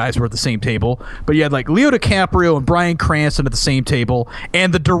 these two guys were at the same table, but you had, like, Leo DiCaprio and Bryan Cranston at the same table,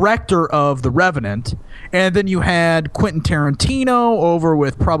 and the director of The Revenant, and then you had Quentin Tarantino over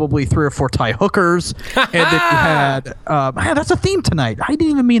with probably 3 or 4 Thai hookers, and then you had, man, that's a theme tonight. I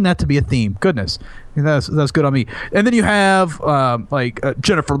didn't even mean that to be a theme. Goodness. That's good on me. And then you have,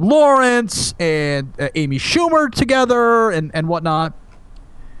 Jennifer Lawrence and Amy Schumer together and whatnot.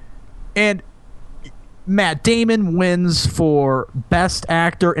 And Matt Damon wins for Best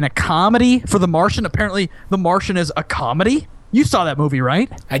Actor in a Comedy for The Martian. Apparently, The Martian is a comedy. You saw that movie, right?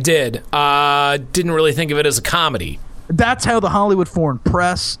 I did. Didn't really think of it as a comedy. That's how the Hollywood Foreign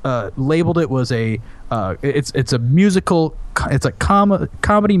Press labeled it. Was it's a musical. It's a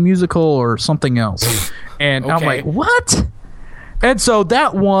comedy musical or something else. And okay. I'm like, what? And so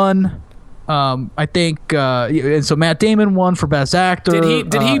that won. I think, and so Matt Damon won for Best Actor.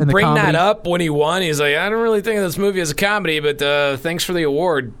 Did he bring that up when he won? He's like, I don't really think of this movie as a comedy, but thanks for the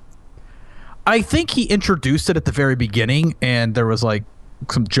award. I think he introduced it at the very beginning, and there was like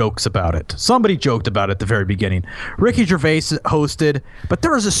some jokes about it. Somebody joked about it at the very beginning. Ricky Gervais hosted, but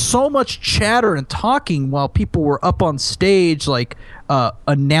there was just so much chatter and talking while people were up on stage, like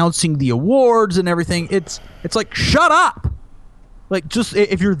announcing the awards and everything. It's like, shut up. Like, just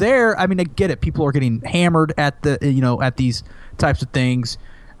if you're there, I mean, I get it. People are getting hammered at at these types of things,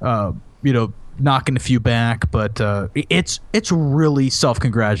 knocking a few back, but it's really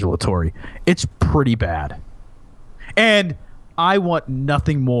self-congratulatory. It's pretty bad, and I want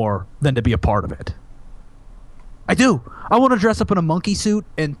nothing more than to be a part of it. I do. I want to dress up in a monkey suit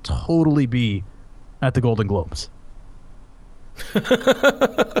and totally be at the Golden Globes.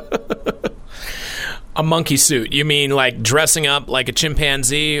 A monkey suit? You mean like dressing up like a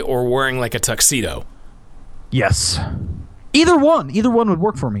chimpanzee or wearing like a tuxedo? Yes. Either one would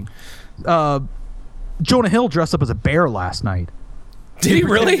work for me. Jonah Hill dressed up as a bear last night. Did he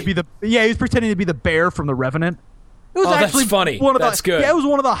really? He was pretending to be the bear from The Revenant. It was that's funny. That's good. Yeah, it was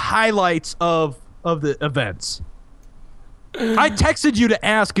one of the highlights of the events. I texted you to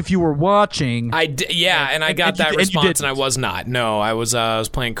ask if you were watching. I got that response, and I was not. No, I was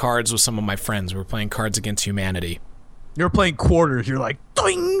playing cards with some of my friends. We were playing Cards Against Humanity. You were playing quarters. You're like,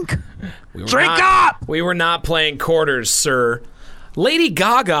 doink! Drink up! We were not playing quarters, sir. Lady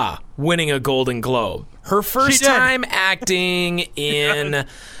Gaga winning a Golden Globe. Her first time acting in the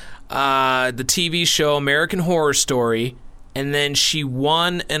TV show American Horror Story, and then she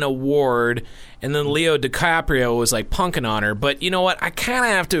won an award, and then Leo DiCaprio was like punking on her. But you know what? I kind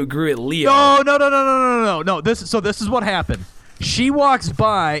of have to agree with Leo. No. This is what happened. She walks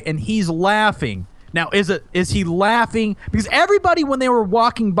by and he's laughing. Now, is he laughing? Because everybody, when they were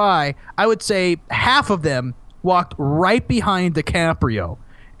walking by, I would say half of them walked right behind DiCaprio,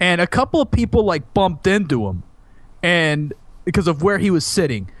 and a couple of people like bumped into him, and because of where he was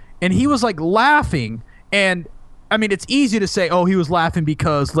sitting, and he was like laughing. And I mean, it's easy to say, oh, he was laughing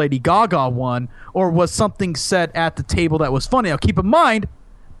because Lady Gaga won, or was something said at the table that was funny. Now, keep in mind,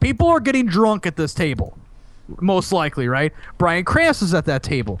 people are getting drunk at this table, most likely, right? Bryan Cranston's at that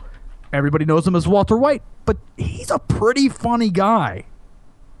table. Everybody knows him as Walter White, but he's a pretty funny guy.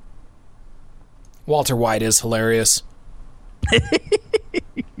 Walter White is hilarious.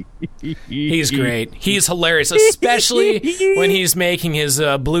 He's great. He's hilarious, especially when he's making his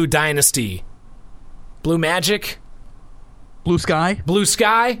Blue Dynasty. Blue Magic? Blue Sky? Blue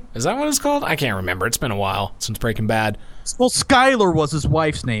Sky? Is that what it's called? I can't remember. It's been a while since Breaking Bad. Well, Skyler was his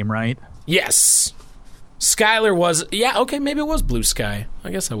wife's name, right? Yes. Skyler was... Yeah, okay, maybe it was Blue Sky.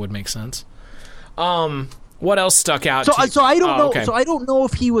 I guess that would make sense. What else stuck out to you? So I don't know. Okay. So I don't know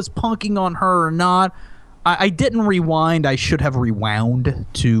if he was punking on her or not. I didn't rewind. I should have rewound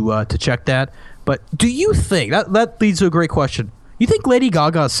to check that. But do you think... That leads to a great question. You think Lady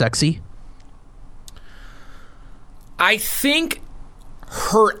Gaga is sexy? I think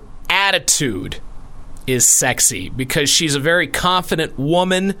her attitude is sexy because she's a very confident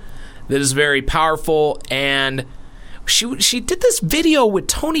woman that is very powerful, and she did this video with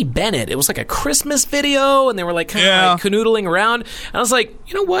Tony Bennett. It was like a Christmas video, and they were like kind of like canoodling around. And I was like,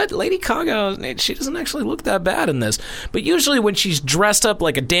 you know what? Lady Gaga, she doesn't actually look that bad in this. But usually when she's dressed up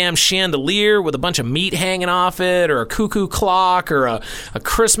like a damn chandelier with a bunch of meat hanging off it, or a cuckoo clock, or a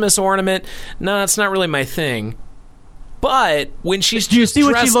Christmas ornament, no, it's not really my thing. But when she's do you see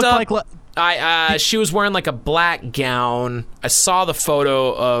what she looked up, like? She was wearing like a black gown. I saw the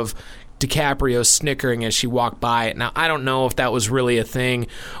photo of DiCaprio snickering as she walked by. Now, I don't know if that was really a thing,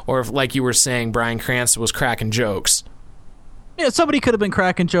 or if, like you were saying, Bryan Cranston was cracking jokes. Yeah, somebody could have been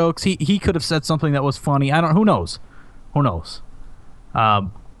cracking jokes. He could have said something that was funny. Who knows?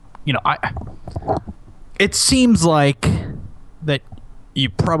 It seems like that you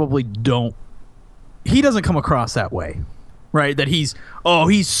probably don't. He doesn't come across that way, right? That he's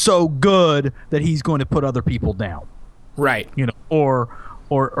so good that he's going to put other people down, right? Or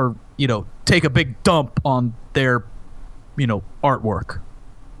take a big dump on their, artwork,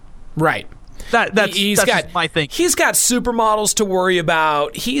 right? That's my thing. He's got supermodels to worry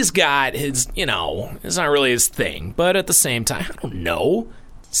about. He's got his, it's not really his thing. But at the same time, I don't know.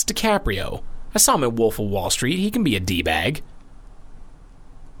 It's DiCaprio. I saw him at Wolf of Wall Street. He can be a D-bag.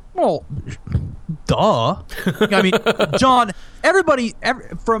 Well, duh. I mean, John,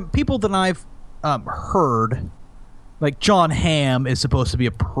 from people that I've heard, like John Hamm is supposed to be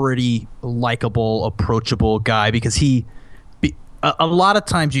a pretty likable, approachable guy because a lot of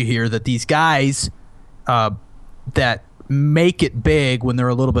times you hear that these guys that make it big when they're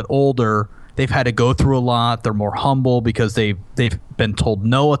a little bit older, they've had to go through a lot. They're more humble because they've been told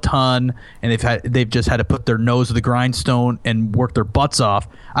no a ton, and they've just had to put their nose to the grindstone and work their butts off.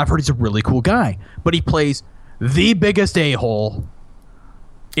 I've heard he's a really cool guy, but he plays the biggest a-hole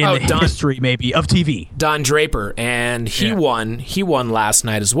in the history maybe of TV. Don Draper, and he won last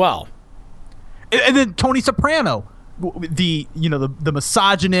night as well. And then Tony Soprano, the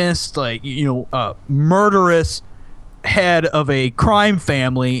misogynist, murderous head of a crime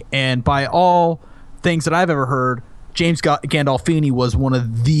family, and by all things that I've ever heard, James Gandolfini was one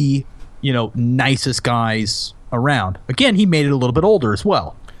of the nicest guys around. Again, he made it a little bit older as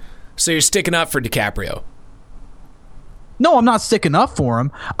well. So you're sticking up for DiCaprio? No, I'm not sticking up for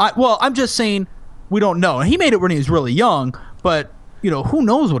him. I'm just saying we don't know. He made it when he was really young, but who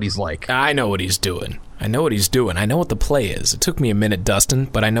knows what he's like? I know what he's doing. I know what the play is. It took me a minute, Dustin,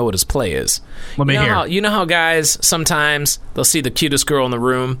 but I know what his play is. Let me hear. You know how guys sometimes they'll see the cutest girl in the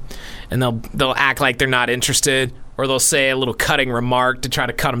room, and they'll act like they're not interested, or they'll say a little cutting remark to try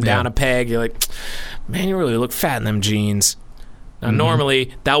to cut them down a peg. You're like, man, you really look fat in them jeans. Now,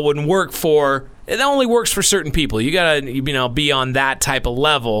 normally that wouldn't work for. It only works for certain people. You gotta, be on that type of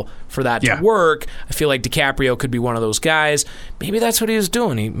level for that to work. I feel like DiCaprio could be one of those guys. Maybe that's what he was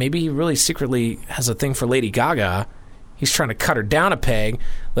doing. Maybe he really secretly has a thing for Lady Gaga. He's trying to cut her down a peg.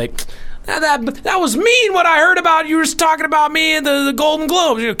 Like, that was mean what I heard about. You were talking about me at the Golden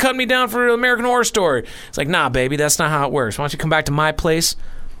Globes. You cut me down for American Horror Story. It's like, nah, baby, that's not how it works. Why don't you come back to my place,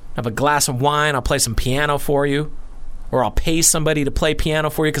 have a glass of wine, I'll play some piano for you. Or I'll pay somebody to play piano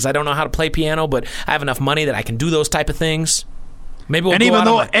for you because I don't know how to play piano, but I have enough money that I can do those type of things. Maybe we'll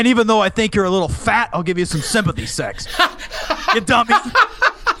even though I think you're a little fat, I'll give you some sympathy sex. You dummy.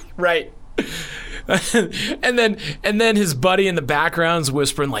 Right. and then his buddy in the background's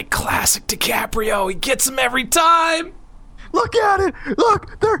whispering like, classic DiCaprio. He gets him every time. Look at it.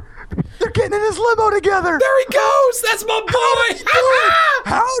 Look, they're getting in his limo together. There he goes. That's my boy.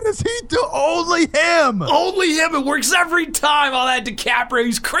 How does he do? Only him. Only him. It works every time. All that DiCaprio.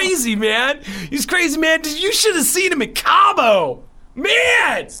 He's crazy, man. He's crazy, man. You should have seen him in Cabo.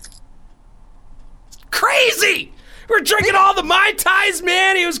 Man. Crazy. We're drinking all the Mai Tais,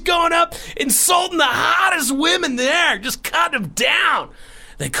 man. He was going up, insulting the hottest women there. Just cutting them down.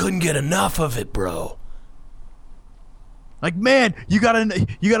 They couldn't get enough of it, bro. Like, man, you got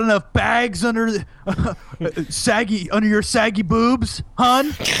enough bags under under your saggy boobs,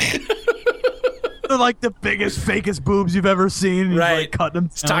 hun? They're like the biggest, fakest boobs you've ever seen. And right. Like, cutting them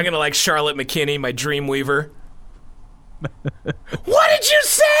down. He's talking to like Charlotte McKinney, my dream weaver. What did you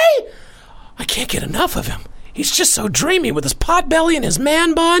say? I can't get enough of him. He's just so dreamy with his pot belly and his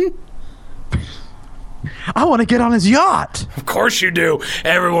man bun. I want to get on his yacht. Of course you do.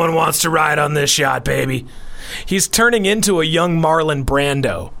 Everyone wants to ride on this yacht, baby. He's turning into a young Marlon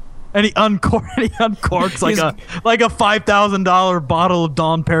Brando. And he uncorks like a $5,000 bottle of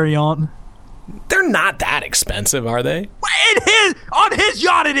Dom Perignon. They're not that expensive, are they? On his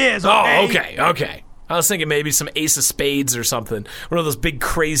yacht it is. Okay? Oh, okay. I was thinking maybe some Ace of Spades or something. One of those big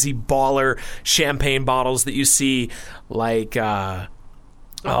crazy baller champagne bottles that you see like Cristal,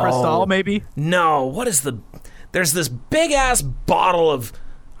 maybe? No, there's this big ass bottle of,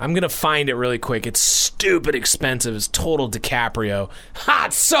 I'm going to find it really quick. It's stupid expensive. It's total DiCaprio. Ha,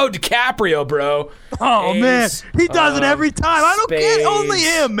 it's so DiCaprio, bro. Oh, man. He does it every time. I don't get only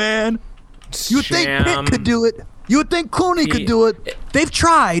him, man. You would think Pitt could do it. You would think Clooney could do it. They've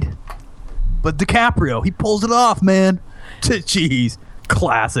tried. But DiCaprio, he pulls it off, man. Jeez.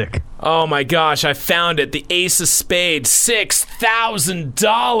 Classic. Oh, my gosh. I found it. The Ace of Spades.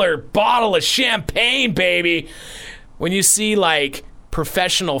 $6,000 bottle of champagne, baby. When you see, like,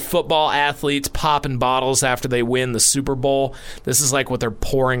 professional football athletes popping bottles after they win the Super Bowl, this is like what they're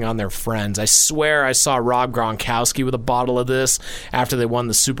pouring on their friends. I swear I saw Rob Gronkowski with a bottle of this after they won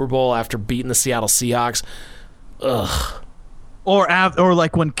the Super Bowl after beating the Seattle Seahawks. Ugh. Or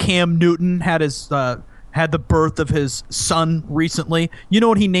like when Cam Newton had the birth of his son recently. You know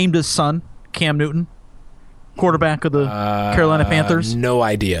what he named his son? Cam Newton, quarterback of the Carolina Panthers. No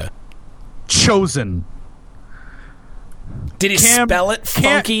idea. Chosen. Did he spell it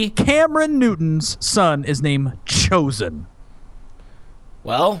funky? Cameron Newton's son is named Chosen.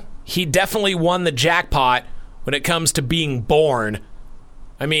 Well, he definitely won the jackpot when it comes to being born.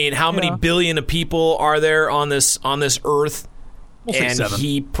 I mean, how many billion of people are there on this earth? We'll say 7.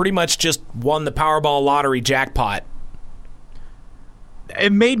 He pretty much just won the Powerball lottery jackpot.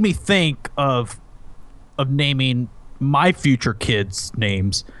 It made me think of naming my future kids'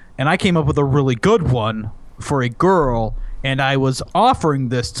 names, and I came up with a really good one for a girl, and I was offering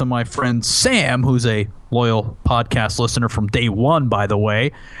this to my friend Sam, who's a loyal podcast listener from day one, by the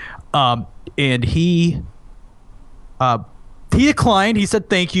way, and he declined. He said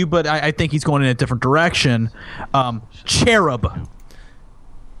thank you, but I think he's going in a different direction. Cherub.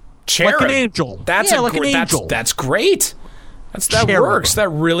 Like an angel. Like an angel. That's great. That works. That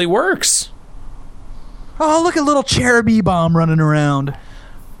really works. Oh, look at little cheruby bomb running around.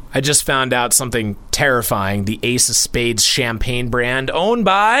 I just found out something terrifying. The Ace of Spades champagne brand owned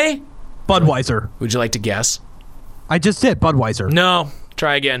by Budweiser. Would you like to guess? I just did. Budweiser. No.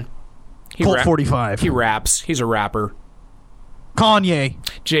 Try again. Colt 45. He raps. He's a rapper. Kanye.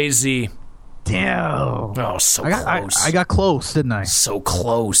 Jay-Z. Damn. Oh, so close. I got close, didn't I? So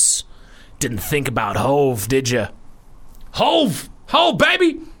close. Didn't think about Hove, did you? Hove,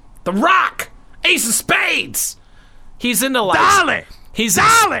 baby. The Rock. Ace of Spades. He's into like Dale! he's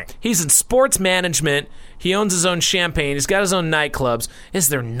in sports management. He owns his own champagne. He's got his own nightclubs. Is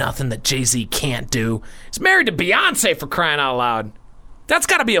there nothing that Jay-Z can't do? He's married to Beyonce, for crying out loud. That's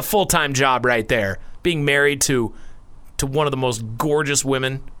got to be a full-time job right there, being married to one of the most gorgeous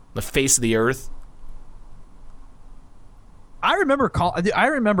women on the face of the earth. I remember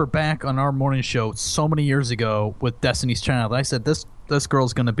back on our morning show so many years ago with Destiny's Child. I said this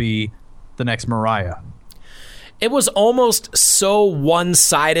girl's going to be the next Mariah. It was almost so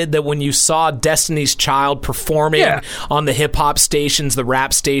one-sided that when you saw Destiny's Child performing on the hip-hop stations, the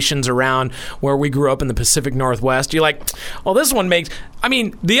rap stations around where we grew up in the Pacific Northwest, you're like, well, this one makes... I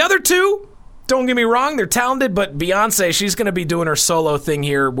mean, the other two, don't get me wrong, they're talented, but Beyonce, she's going to be doing her solo thing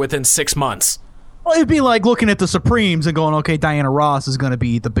here within 6 months. Well, it'd be like looking at the Supremes and going, okay, Diana Ross is going to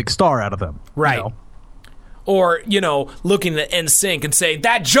be the big star out of them. Right. You know? Or, looking at NSYNC and saying,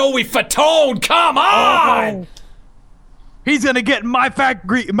 that Joey Fatone, come on! Oh. He's going to get my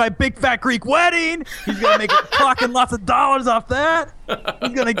big fat Greek wedding. He's going to make clocking lots of dollars off that.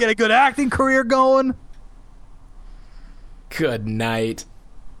 He's going to get a good acting career going. Good night.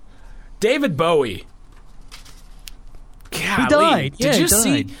 David Bowie. Golly, he died. Did you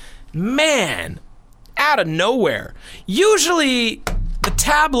see? Man, out of nowhere. Usually, the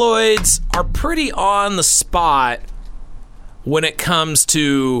tabloids are pretty on the spot when it comes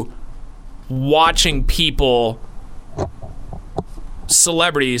to watching people...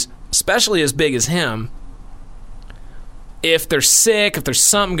 celebrities, especially as big as him, if they're sick, if there's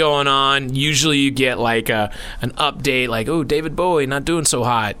something going on, usually you get like an update like, oh, David Bowie not doing so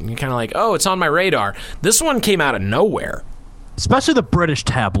hot. And you're kind of like, oh, it's on my radar. This one came out of nowhere. Especially the British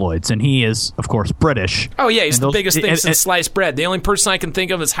tabloids, and he is, of course, British. Oh, yeah, he's the biggest thing since sliced bread. The only person I can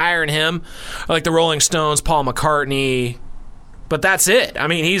think of is hiring him, like the Rolling Stones, Paul McCartney. But that's it. I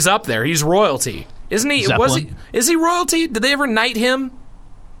mean, he's up there. He's royalty. Isn't he? Zeppelin. Is he royalty? Did they ever knight him?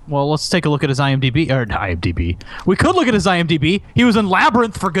 Well, let's take a look at his IMDb. We could look at his IMDb. He was in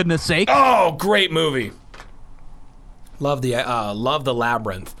Labyrinth, for goodness sake. Oh, great movie. Love the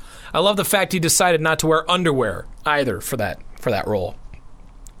Labyrinth. I love the fact he decided not to wear underwear either for that role.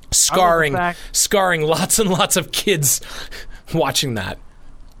 Scarring lots and lots of kids watching that.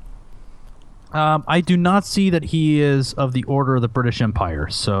 I do not see that he is of the Order of the British Empire,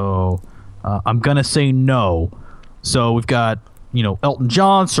 so I'm gonna say no. So we've got Elton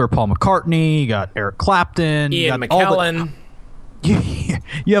John, Sir Paul McCartney, you got Eric Clapton, Ian McKellen.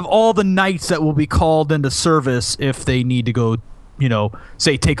 You have all the knights that will be called into service if they need to go,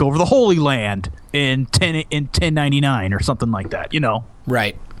 say take over the Holy Land in 1099 or something like that.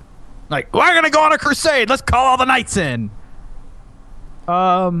 Right. Like, we're gonna go on a crusade. Let's call all the knights in.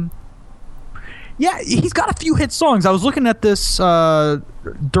 Yeah, he's got a few hit songs. I was looking at this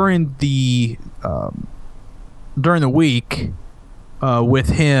during the week with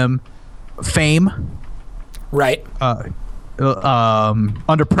him. Fame. Right.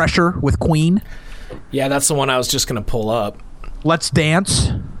 Under Pressure with Queen. Yeah, that's the one I was just going to pull up. Let's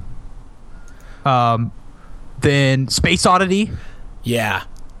Dance. Then Space Oddity. Yeah.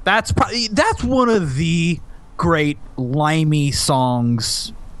 That's one of the great limey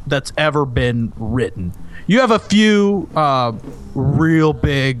songs that's ever been written. You have a few real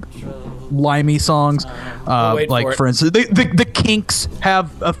big limey songs, like for instance, the Kinks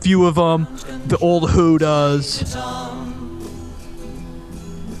have a few of them. The Old Who does.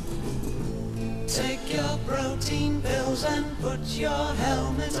 Take your protein pills and put your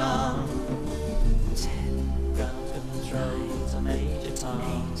helmet on. 10 rounds control to Major Tom.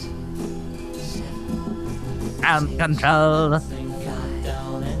 And control.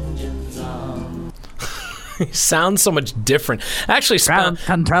 He sounds so much different. Actually,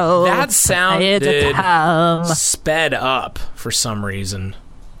 control. That sounded sped up for some reason.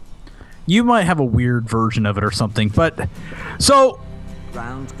 You might have a weird version of it or something, but so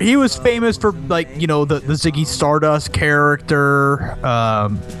he was famous for the Ziggy Stardust character.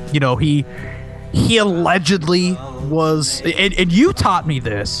 He allegedly was, and you taught me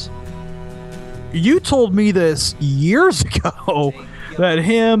this. You told me this years ago. That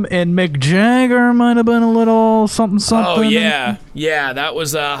him and Mick Jagger might have been a little something. Oh, yeah. Yeah, that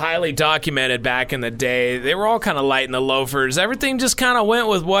was highly documented back in the day. They were all kind of lighting the loafers. Everything just kind of went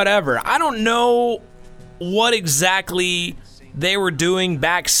with whatever. I don't know what exactly they were doing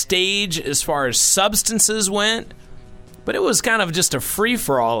backstage as far as substances went, but it was kind of just a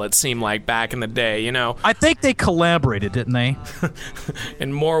free-for-all, it seemed like, back in the day, I think they collaborated, didn't they?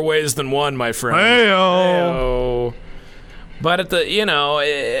 In more ways than one, my friend. Hey-o. But at the,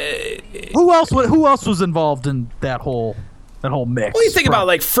 who else was involved in that whole that whole mix. Well, you think about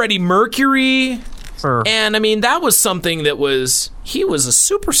like Freddie Mercury. Sure. And I mean, that was something that he was a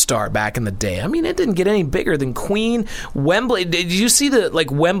superstar back in the day. I mean, it didn't get any bigger than Queen. Wembley. Did you see the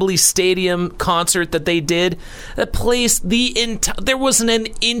Wembley Stadium concert that they did? That place, there wasn't an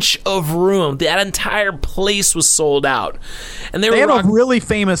inch of room. That entire place was sold out. And they have a really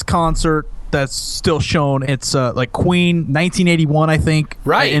famous concert that's still shown. It's like Queen 1981, I think,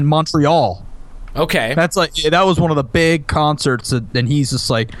 right, in Montreal. Okay. That was one of the big concerts, and he's just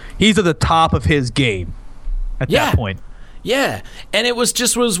like, he's at the top of his game at that point. Yeah. And it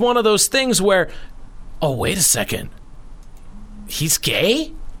was one of those things where, oh, wait a second. He's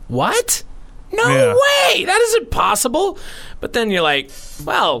gay? What? No way. That isn't possible. But then you're like,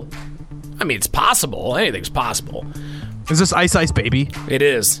 well, I mean, it's possible. Anything's possible. Is this Ice Ice Baby? It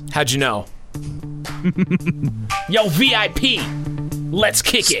is. How'd you know? Yo, VIP. Let's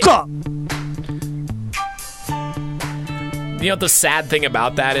kick it. Stop. You know what the sad thing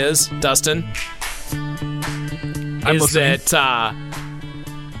about that is, Dustin? Is that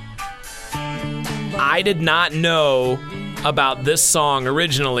I did not know about this song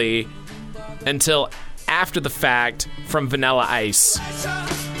originally until after the fact from Vanilla Ice.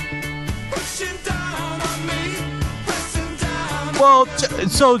 Well,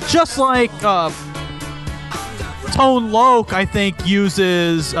 so just like Tone Loc, I think,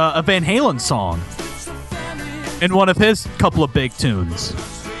 uses a Van Halen song in one of his couple of big tunes.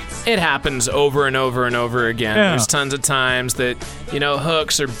 It happens over and over and over again. Yeah. There's tons of times that,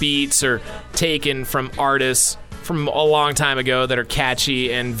 hooks or beats are taken from artists from a long time ago that are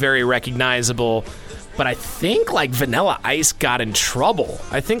catchy and very recognizable. But I think, Vanilla Ice got in trouble.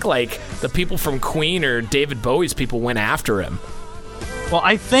 I think, the people from Queen or David Bowie's people went after him. Well,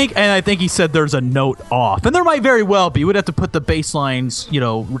 I think he said there's a note off, and there might very well be. We'd have to put the bass lines,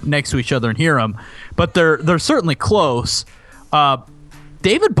 next to each other and hear them, but they're certainly close.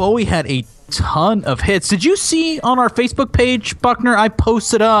 David Bowie had a ton of hits. Did you see on our Facebook page, Buckner? I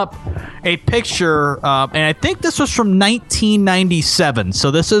posted up a picture, and I think this was from 1997. So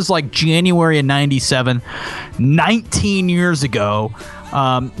this is January of 97, 19 years ago.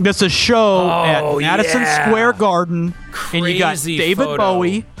 This is a show at Madison Square Garden, and you got David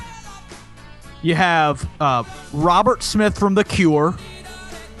Bowie. You have Robert Smith from The Cure.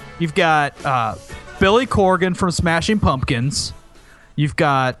 You've got Billy Corgan from Smashing Pumpkins. You've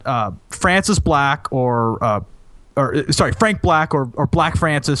got Frank Black or Black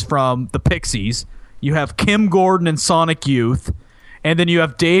Francis from the Pixies. You have Kim Gordon and Sonic Youth, and then you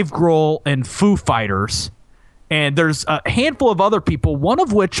have Dave Grohl and Foo Fighters. And there's a handful of other people, one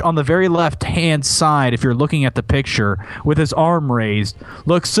of which on the very left-hand side, if you're looking at the picture, with his arm raised,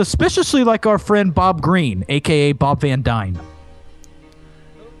 looks suspiciously like our friend Bob Green, a.k.a. Bob Van Dyne.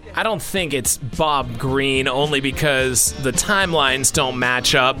 I don't think it's Bob Green, only because the timelines don't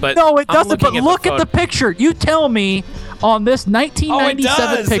match up. But no, it doesn't. But look at the picture. You tell me on this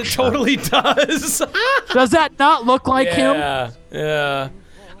 1997 picture. It totally does. Does that not look like him? Yeah.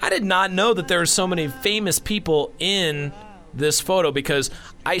 I did not know that there were so many famous people in this photo because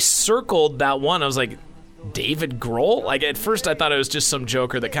I circled that one. I was like, David Grohl? At first I thought it was just some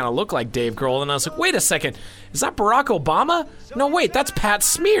joker that kind of looked like Dave Grohl, and I was like, wait a second, is that Barack Obama? No, wait, that's Pat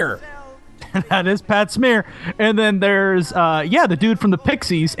Smear. That is Pat Smear. And then there's, the dude from the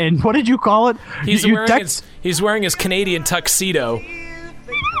Pixies, and what did you call it? He's wearing his Canadian tuxedo.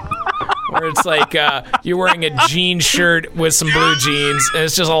 Where it's you're wearing a jean shirt with some blue jeans, and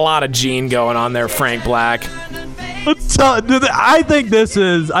it's just a lot of jean going on there, Frank Black. I think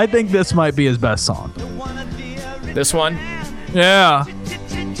this might be his best song. This one? Yeah.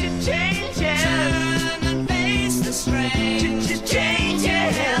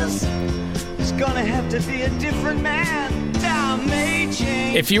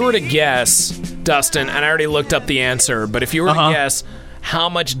 If you were to guess, Dustin, and I already looked up the answer, but if you were to guess how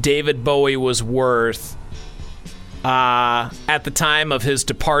much David Bowie was worth at the time of his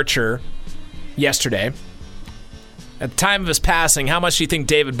departure yesterday, at the time of his passing, how much do you think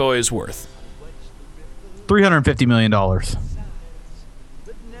David Bowie is worth? $350 million.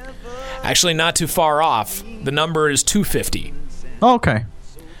 Actually, not too far off. The number is $250. Oh, okay.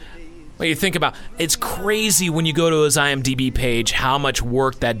 Well, you think about it's crazy when you go to his IMDb page how much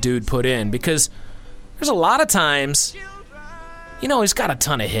work that dude put in, because there's a lot of times, he's got a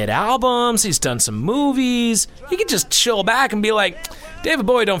ton of hit albums, he's done some movies. He could just chill back and be like, David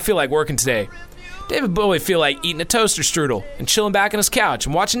Bowie don't feel like working today. David Bowie feel like eating a toaster strudel and chilling back on his couch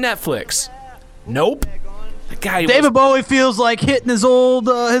and watching Netflix. Nope. David Bowie feels like hitting his old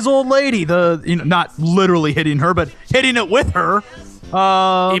lady. Not literally hitting her, but hitting it with her.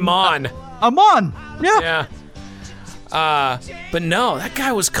 Iman. Yeah. But no, that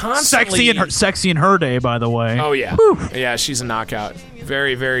guy was constantly Sexy in her day, by the way. Oh yeah, Whew. yeah, she's a knockout.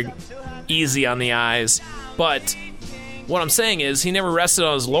 Very, very easy on the eyes. But what I'm saying is, he never rested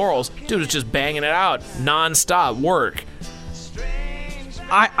on his laurels. Dude was just banging it out, non-stop work.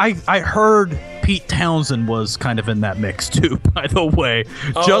 I heard Pete Townsend was kind of in that mix too, by the way.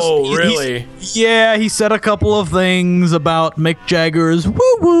 Oh, really? He said a couple of things about Mick Jagger's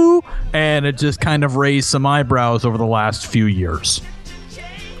woo-woo, and it just kind of raised some eyebrows over the last few years.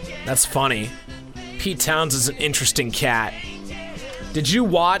 That's funny. Pete Townsend's an interesting cat. Did you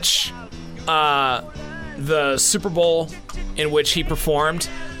watch the Super Bowl in which he performed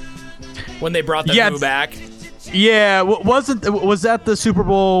when they brought the Who back? Yeah, was that the Super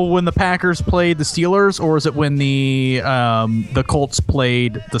Bowl when the Packers played the Steelers, or was it when the Colts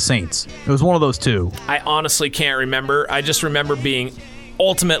played the Saints? It was one of those two. I honestly can't remember. I just remember being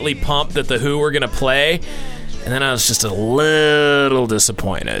ultimately pumped that the Who were going to play, and then I was just a little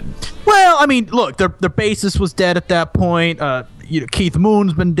disappointed. Well, I mean, look, their bassist was dead at that point. Keith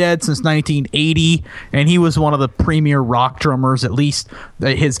Moon's been dead since 1980, and he was one of the premier rock drummers. At least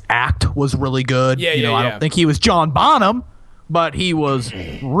his act was really good. I don't think he was John Bonham, but he was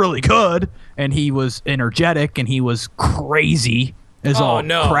really good, and he was energetic, and he was crazy as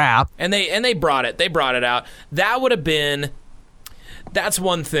crap. And they brought it. They brought it out. That would have been. That's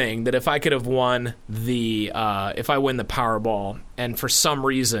one thing that if I could have won if I win the Powerball, and for some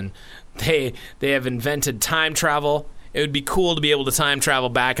reason they have invented time travel. It would be cool to be able to time travel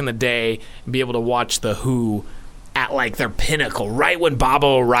back in the day and be able to watch the Who at like their pinnacle, right when Baba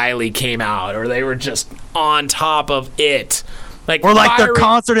O'Reilly came out, or they were just on top of it. Or like their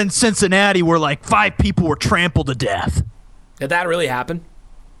concert in Cincinnati where like 5 people were trampled to death. Did that really happen?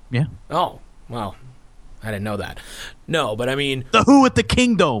 Yeah. Oh, well, I didn't know that. No, but I mean, the Who at the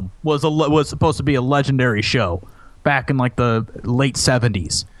Kingdom was supposed to be a legendary show back in like the late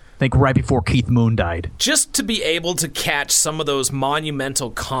 70s. I think right before Keith Moon died. Just to be able to catch some of those monumental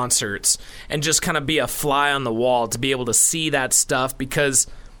concerts and just kind of be a fly on the wall to be able to see that stuff, because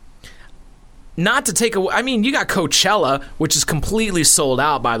not to take away, I mean, you got Coachella, which is completely sold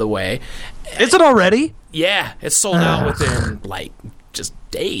out, by the way. Is it already? Yeah, it's sold out within like just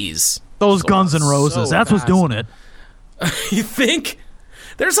days. Those Guns N' Roses, that's what's doing it. You think?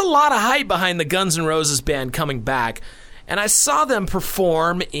 There's a lot of hype behind the Guns N' Roses band coming back. And I saw them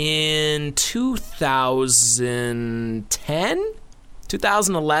perform in 2010?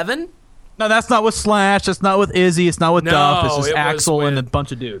 2011? No, that's not with Slash. That's not with Izzy. It's not with Duff. It's just Axl and a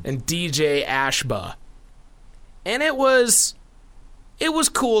bunch of dudes. And DJ Ashba. And it was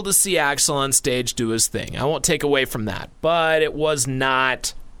cool to see Axl on stage do his thing. I won't take away from that. But it was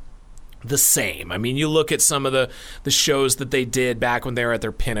not the same. I mean, you look at some of the shows that they did back when they were at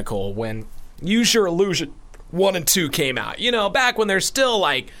their pinnacle, when Use Your Illusion 1 and 2 came out. Back when they're still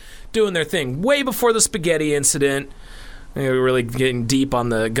like doing their thing, way before the spaghetti incident. We're really getting deep on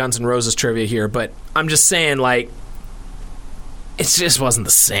the Guns N' Roses trivia here, but I'm just saying, like, it just wasn't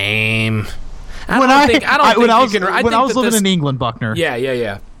the same. When I was living in England, Buckner.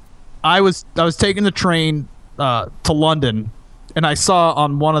 Yeah. I was taking the train to London, and I saw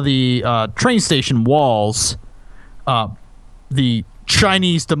on one of the train station walls the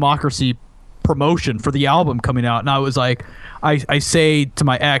Chinese Democracy promotion for the album coming out, and I was like, I say to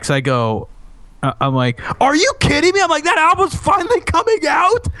my ex, I go, I'm like, are you kidding me? I'm like, that album's finally coming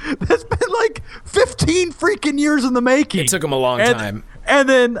out? That's been like 15 freaking years in the making. It took them a long time. And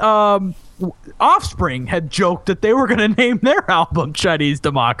then Offspring had joked that they were going to name their album Chinese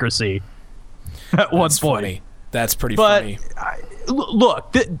Democracy at one point. Funny. That's pretty funny.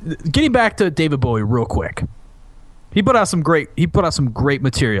 Look, getting back to David Bowie real quick. He put out some great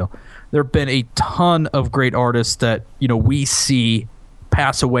material. There have been a ton of great artists that, we see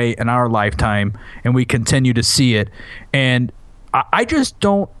pass away in our lifetime, and we continue to see it. And I just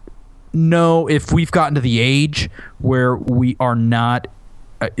don't know if we've gotten to the age where we are not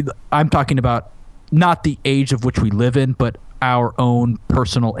I'm talking about not the age of which we live in, but our own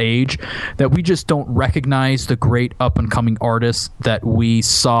personal age, that we just don't recognize the great up-and-coming artists that we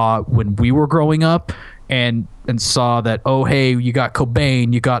saw when we were growing up, and saw that, oh, hey, you got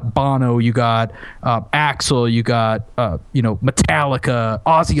Cobain, you got Bono, you got Axl, you got Metallica,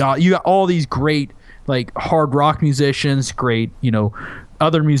 Ozzy, you got all these great like hard rock musicians, great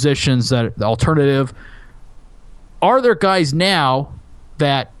other musicians that alternative. Are there guys now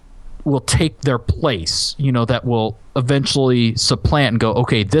that will take their place, that will eventually supplant and go,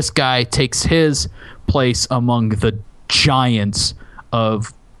 okay, this guy takes his place among the giants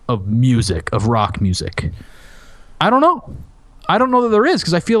of music, of rock music? I don't know. I don't know that there is,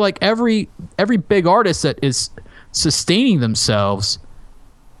 because I feel like every big artist that is sustaining themselves,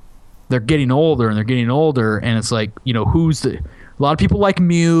 they're getting older and it's like, a lot of people like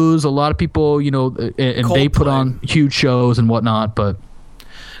Muse, a lot of people, and Coldplay. they put on huge shows and whatnot, but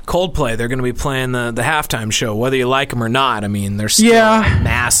Coldplay, they're going to be playing the halftime show, whether you like them or not. I mean, they're still a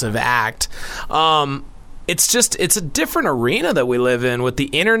massive act. It's a different arena that we live in with the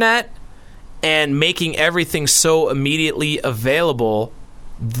internet and making everything so immediately available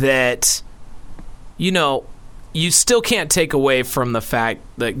that, you still can't take away from the fact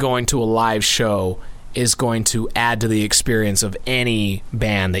that going to a live show is going to add to the experience of any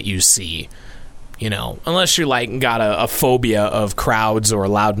band that you see. Unless you're got a phobia of crowds or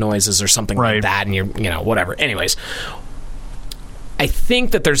loud noises or something like that, and you're, whatever. Anyways, I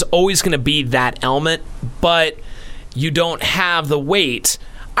think that there's always going to be that element, but you don't have the weight.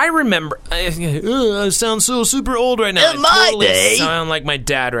 I remember, I sound so super old right now. In my day. I sound like my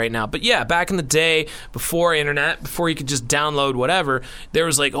dad right now. But yeah, back in the day, before internet, before you could just download whatever, there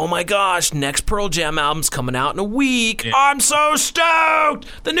was oh my gosh, next Pearl Jam album's coming out in a week. Yeah. I'm so stoked.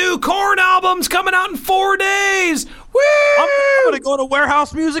 The new Korn album's coming out in 4 days. Woo! I'm going to go to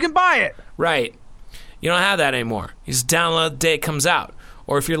Warehouse Music and buy it. Right. You don't have that anymore. You just download the day it comes out.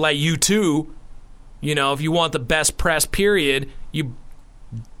 Or if you're like U2, if you want the best press period, you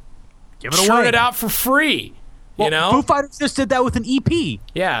give it churn away. It out for free. Foo Fighters just did that with an EP.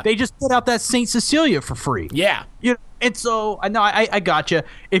 Yeah. They just put out that Saint Cecilia for free. Yeah. And so I know I got you.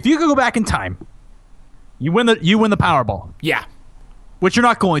 If you could go back in time, you win the Powerball. Yeah. Which you're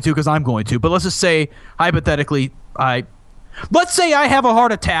not going to because I'm going to. But let's just say hypothetically, let's say I have a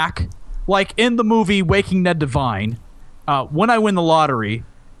heart attack, like in the movie Waking Ned Divine, when I win the lottery,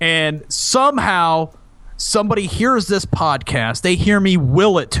 and somehow somebody hears this podcast, they hear me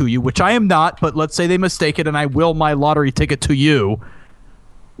will it to you, which I am not, but let's say they mistake it and I will my lottery ticket to you.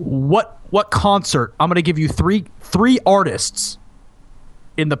 What concert? I'm going to give you three artists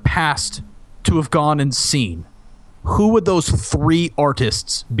in the past to have gone and seen. Who would those 3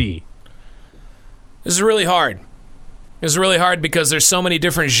 artists be? This is really hard. It's really hard because there's so many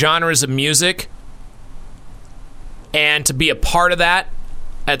different genres of music, and to be a part of that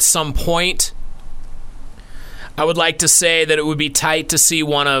at some point, I would like to say that it would be tight to see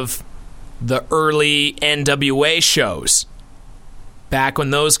one of the early NWA shows back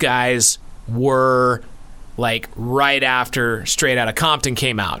when those guys were right after Straight Outta Compton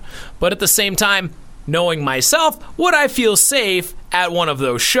came out. But at the same time, knowing myself, would I feel safe at one of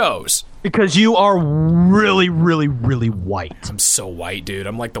those shows? Because you are really, really, really white. I'm so white, dude.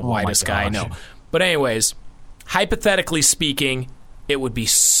 I'm like the whitest guy I know. But anyways, hypothetically speaking, it would be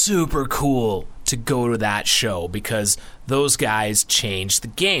super cool to go to that show because those guys changed the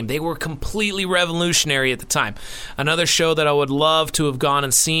game. They were completely revolutionary at the time. Another show that I would love to have gone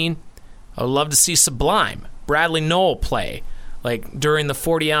and seen, I would love to see Sublime, Bradley Nowell play, during the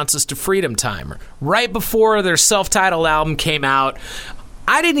 40 Ounces to Freedom time, right before their self-titled album came out.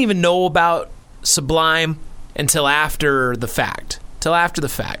 I didn't even know about Sublime until after the fact.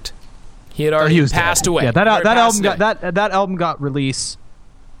 He had already passed away. Yeah, that album got released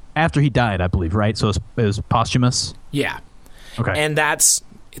after he died, I believe, right? So it was posthumous. Yeah. Okay. And it's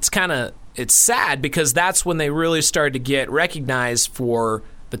sad because that's when they really started to get recognized for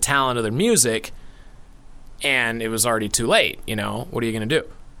the talent of their music, and it was already too late. What are you going to do?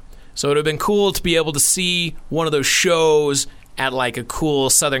 So it would have been cool to be able to see one of those shows at a cool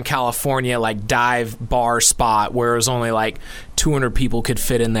Southern California dive bar spot where it was only 200 people could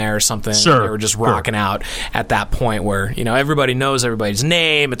fit in there or something. Sure. They were just rocking out at that point where everybody knows everybody's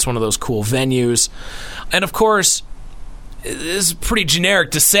name. It's one of those cool venues. And of course, this is pretty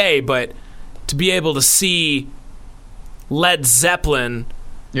generic to say, but to be able to see Led Zeppelin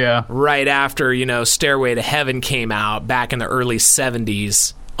right after Stairway to Heaven came out back in the early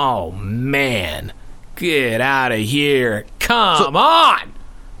 70s. Oh man, get out of here. Come on!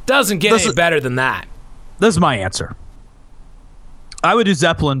 Doesn't get any better than that. This is my answer. I would do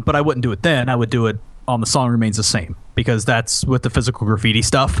Zeppelin, but I wouldn't do it then. I would do it on The Song Remains the Same, because that's with the physical graffiti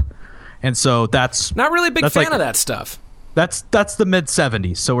stuff. And so that's... Not really a big fan of that stuff. That's the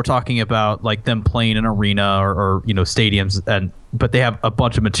mid-'70s, so we're talking about them playing in arena or stadiums, but they have a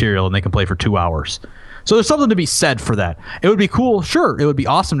bunch of material and they can play for 2 hours. So there's something to be said for that. It would be cool, sure. It would be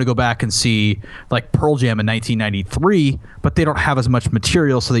awesome to go back and see Pearl Jam in 1993, but they don't have as much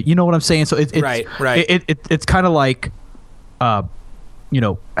material, so that you know what I'm saying. So it's right. It's kind of like, half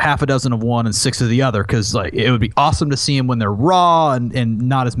a dozen of one and 6 of the other, because it would be awesome to see them when they're raw and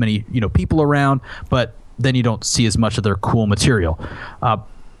not as many people around, but then you don't see as much of their cool material.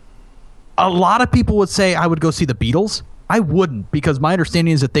 A lot of people would say I would go see the Beatles. I wouldn't, because my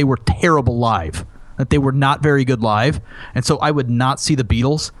understanding is that they were terrible live. that they were not very good live. And so I would not see the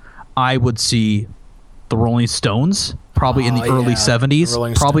Beatles. I would see the Rolling Stones, probably in the early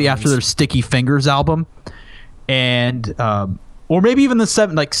 70s, probably after their Sticky Fingers album. And or maybe even the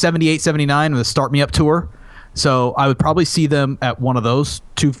 78, 79, the Start Me Up tour. So I would probably see them at one of those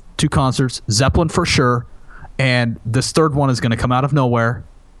two concerts. Zeppelin for sure. And this third one is going to come out of nowhere.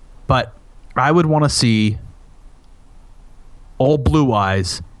 But I would want to see Old Blue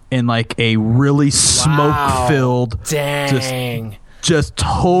Eyes in like a really smoke-filled, just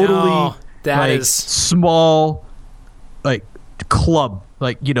totally small, like club,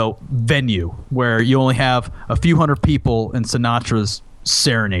 like, you know, venue where you only have a few hundred people and Sinatra's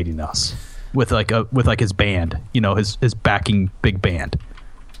serenading us with his band, you know, his backing big band.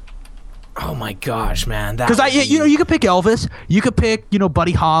 Oh my gosh, man! Because you could pick Elvis, you could pick, you know,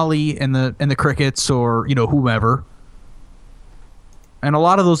 Buddy Holly and the Crickets, or, you know, whomever. And a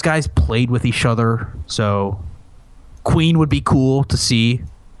lot of those guys played with each other, so Queen would be cool to see,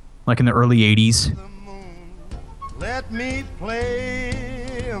 like in the early '80s. Let me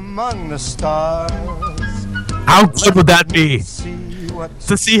play among the stars. How good would that be?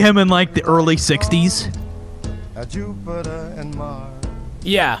 To see him in like the early '60s. Jupiter and Mars.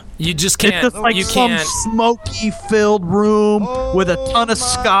 Yeah, you just can't. It's just like some smoky-filled room with a ton of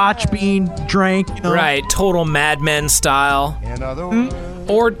scotch being drank. You know? Right, total Mad Men style.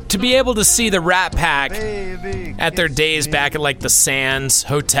 Or to be able to see the Rat Pack at their days back at like the Sands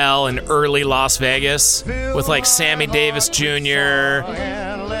Hotel in early Las Vegas with like Sammy Davis Jr.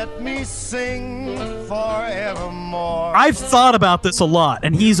 I've thought about this a lot,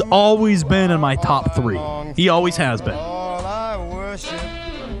 and he's always been in my top 3. He always has been.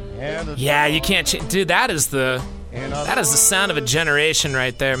 Yeah, you can't dude, that is the sound of a generation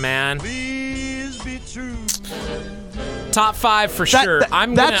right there, man. Top 5 for sure.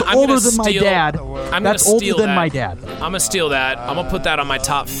 That's older than my dad. I'm going to steal that. I'm going to steal that. I'm going to put that on my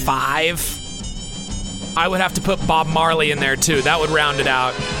top 5. I would have to put Bob Marley in there too. That would round it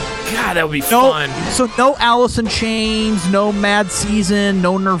out. God, that would be fun. So no Alice in Chains, no Mad Season,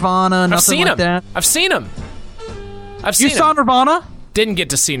 no Nirvana, nothing like that. I've seen him. You saw Nirvana? Didn't get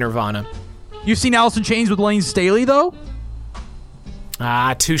to see Nirvana. You've seen Alice in Chains with Lane Staley, though?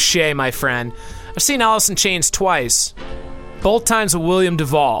 Ah, touche, my friend. I've seen Alice in Chains twice. Both times with William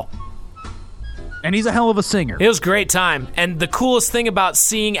Duvall. And he's a hell of a singer. It was a great time. And the coolest thing about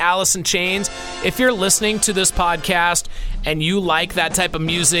seeing Alice in Chains, if you're listening to this podcast and you like that type of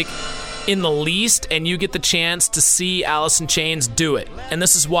music in the least, and you get the chance to see Alice in Chains, do it. And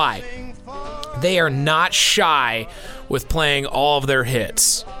this is why. They are not shy with playing all of their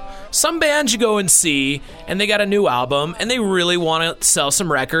hits. Some bands you go and see, and they got a new album, and they really want to sell some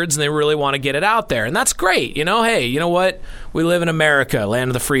records, and they really want to get it out there. And that's great. You know, hey, you know what? We live in America, land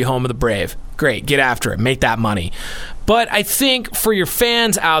of the free, home of the brave. Great, get after it. Make that money. But I think for your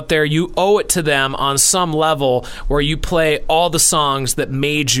fans out there, you owe it to them on some level where you play all the songs that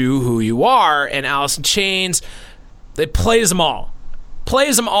made you who you are. And Alice in Chains, it plays them all.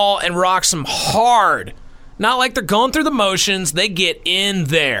 Plays them all and rocks them hard. Not like they're going through the motions. They get in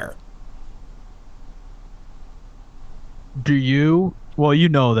there. Do you? Well, you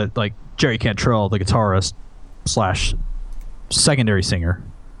know that, like, Jerry Cantrell, the guitarist / secondary singer.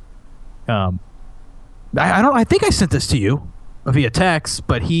 I think I sent this to you via text,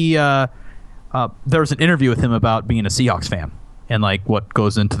 but he there was an interview with him about being a Seahawks fan and like what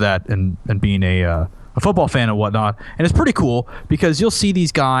goes into that and being a football fan and whatnot. And it's pretty cool because you'll see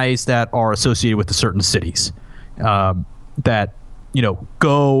these guys that are associated with the certain cities that, you know,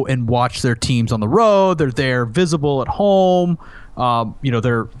 go and watch their teams on the road. They're there visible at home. You know,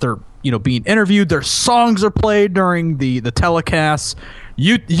 they're you know, being interviewed. Their songs are played during the telecasts.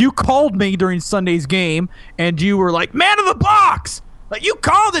 You called me during Sunday's game and you were like, man of the box, like, you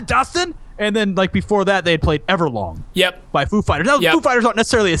called it, Dustin. And then, like, before that, they had played Everlong. Yep. By Foo Fighters. Now, Foo Fighters aren't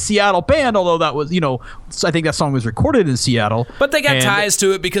necessarily a Seattle band, although that was, you know, I think that song was recorded in Seattle. But they got ties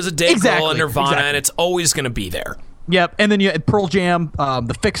to it because of Dave Grohl and Nirvana, and it's always going to be there. Yep. And then you had Pearl Jam.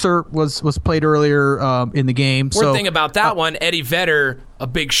 The Fixer was played earlier in the game. Weird thing about that one, Eddie Vedder, a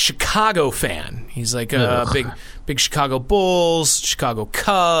big Chicago fan. He's like a big Chicago Bulls, Chicago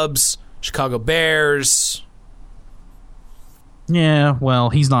Cubs, Chicago Bears. Yeah, well,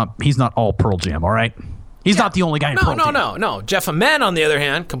 he's not all Pearl Jam, all right? He's not the only guy in Pearl Jam. No. Jeff Ament, on the other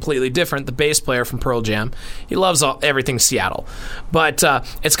hand, completely different, the bass player from Pearl Jam. He loves everything Seattle. But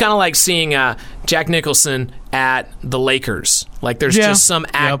it's kind of like seeing Jack Nicholson at the Lakers. Like, there's just some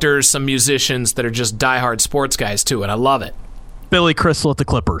actors, some musicians that are just diehard sports guys, too, and I love it. Billy Crystal at the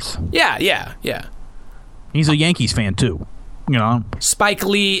Clippers. Yeah. He's a Yankees fan, too. Spike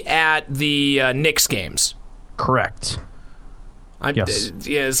Lee at the Knicks games. Correct. Yes.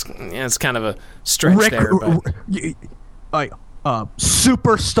 It's kind of a stretch there. But.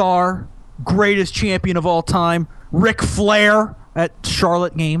 Superstar, greatest champion of all time, Ric Flair at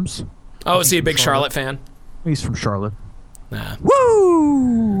Charlotte games. Oh, is he a big Charlotte fan? He's from Charlotte. Nah.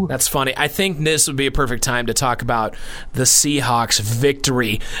 Woo! That's funny. I think this would be a perfect time to talk about the Seahawks'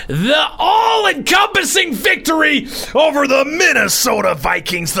 victory. The all-encompassing victory over the Minnesota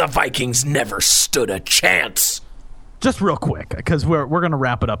Vikings. The Vikings never stood a chance. Just real quick, because we're going to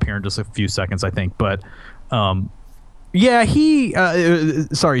wrap it up here in just a few seconds, I think. But,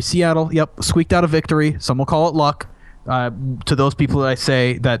 Seattle, squeaked out a victory. Some will call it luck. To those people that I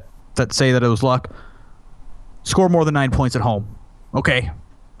say that say that it was luck, score more than 9 points at home. Okay.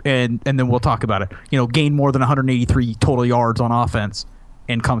 And then we'll talk about it. Gain more than 183 total yards on offense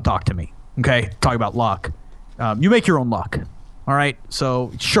and come talk to me. Okay? Talk about luck. You make your own luck. All right?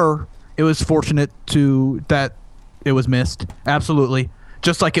 So, sure, it was fortunate that it was missed. Absolutely.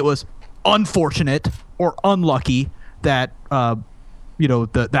 Just like it was unfortunate or unlucky that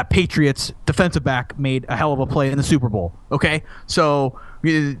that Patriots defensive back made a hell of a play in the Super Bowl. Okay? So,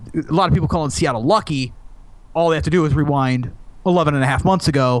 a lot of people calling Seattle lucky. All they have to do is rewind 11 and a half months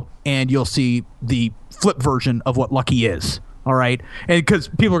ago, and you'll see the flip version of what lucky is. All right? And because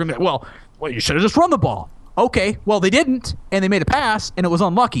people are going to be, well, you should have just run the ball. Okay, well, they didn't, and they made a pass, and it was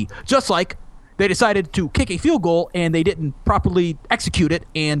unlucky. Just like they decided to kick a field goal, and they didn't properly execute it,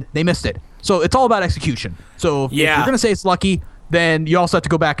 and they missed it. So it's all about execution. So if you're going to say it's lucky, then you also have to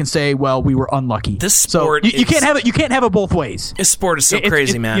go back and say, well, we were unlucky. This sport, you can't have it. You can't have it both ways. This sport is so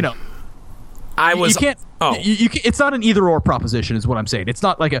crazy, man. You can't. Oh, it's not an either or proposition, is what I'm saying. It's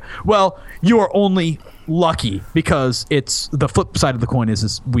not like you are only lucky, because it's the flip side of the coin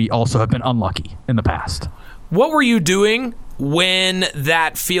is we also have been unlucky in the past. What were you doing when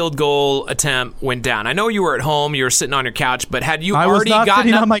that field goal attempt went down? I know you were at home, you were sitting on your couch, but had you already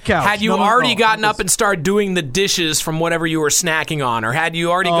gotten up? On my couch. Had you already gotten up and started doing the dishes from whatever you were snacking on, or had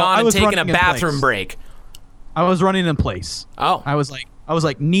you already gone and taken a bathroom break? I was running in place. Oh, I was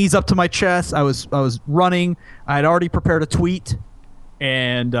like knees up to my chest. I was running. I had already prepared a tweet,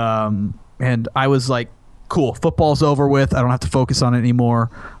 and I was like, cool, football's over with. I don't have to focus on it anymore.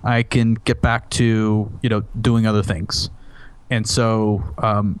 I can get back to doing other things. And so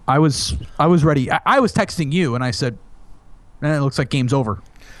I was ready. I was texting you, and I said, it looks like game's over.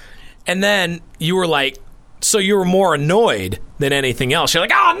 And then you were like, so you were more annoyed than anything else. You're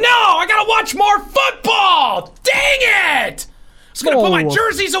like, oh no, I gotta watch more football. Dang it! I was going to put my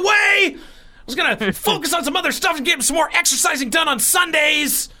jerseys away. I was going to focus on some other stuff and get some more exercising done on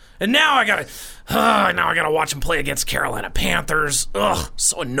Sundays. And now I got to watch them play against Carolina Panthers. Ugh,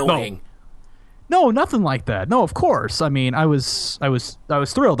 so annoying. No, nothing like that. No, of course. I mean, I was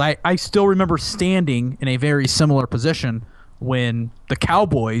thrilled. I still remember standing in a very similar position when the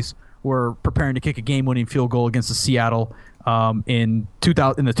Cowboys were preparing to kick a game-winning field goal against the Seattle in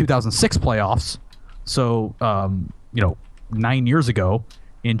the 2006 playoffs. So, 9 years ago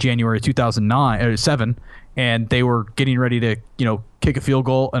in January 2007, and they were getting ready to kick a field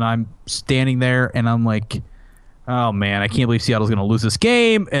goal, and I'm standing there and I'm like, oh man, I can't believe Seattle's going to lose this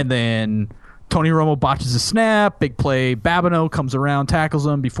game. And then Tony Romo botches a snap, big play, Babineau comes around, tackles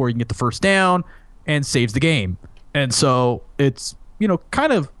him before he can get the first down, and saves the game. And so it's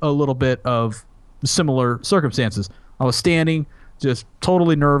kind of a little bit of similar circumstances. I was standing just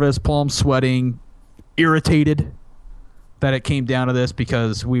totally nervous, palms sweating, irritated that it came down to this,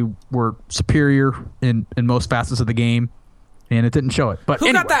 because we were superior in most facets of the game, and it didn't show it. But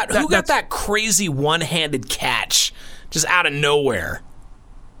who got that crazy one-handed catch just out of nowhere?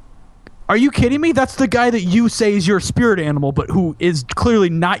 Are you kidding me? That's the guy that you say is your spirit animal, but who is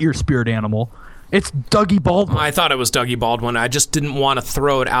clearly not your spirit animal. It's Dougie Baldwin. I thought it was Dougie Baldwin. I just didn't want to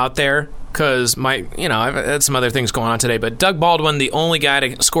throw it out there because I've had some other things going on today. But Doug Baldwin, the only guy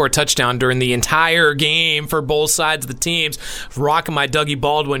to score a touchdown during the entire game for both sides of the teams, rocking my Dougie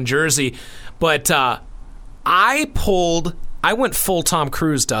Baldwin jersey. But I went full Tom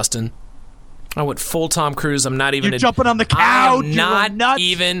Cruise, Dustin. I went full Tom Cruise. I'm not even... You're jumping on the couch. I'm not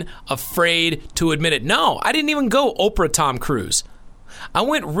even afraid to admit it. No, I didn't even go Oprah Tom Cruise. I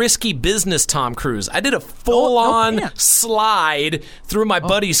went risky business Tom Cruise. I did a full-on slide through my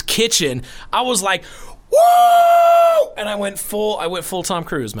buddy's kitchen. I was like, woo! And I went full Tom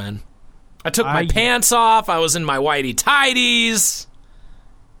Cruise, man. I took my pants off. I was in my whitey tighties.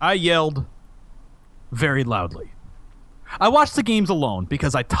 I yelled very loudly. I watch the games alone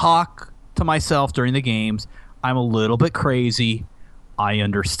because I talk to myself during the games. I'm a little bit crazy. I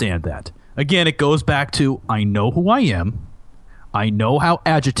understand that. Again, it goes back to I know who I am. I know how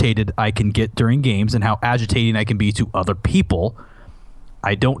agitated I can get during games and how agitating I can be to other people.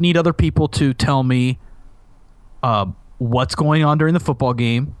 I don't need other people to tell me what's going on during the football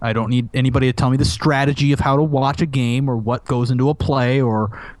game. I don't need anybody to tell me the strategy of how to watch a game or what goes into a play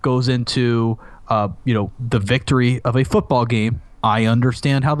or goes into the victory of a football game. I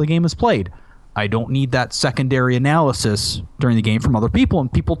understand how the game is played. I don't need that secondary analysis during the game from other people,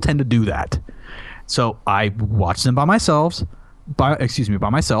 and people tend to do that. So I watch them by myself,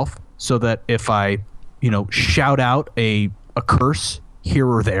 so that if I, shout out a curse here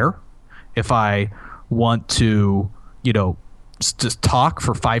or there, if I want to, just talk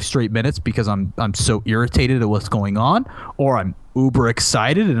for 5 straight minutes because I'm so irritated at what's going on, or I'm uber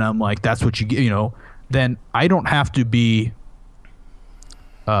excited and I'm like, that's what you get, then I don't have to be,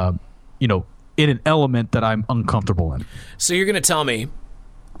 in an element that I'm uncomfortable in. So you're going to tell me,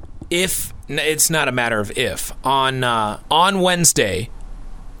 if it's not a matter of if, on Wednesday,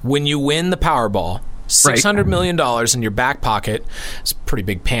 when you win the Powerball, $600 million in your back pocket, it's pretty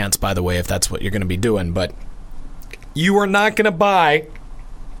big pants, by the way, if that's what you're going to be doing, but you are not going to buy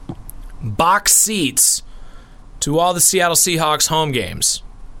box seats to all the Seattle Seahawks home games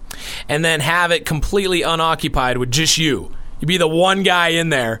and then have it completely unoccupied with just you. You'd be the one guy in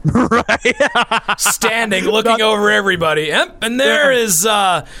there, standing, looking over everybody. Yep, and there is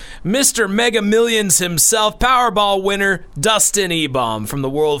Mr. Mega Millions himself, Powerball winner Dustin Ebaum from the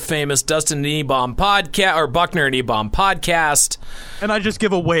world-famous Dustin and Ebaum podcast, or Buckner and Ebaum podcast. And I just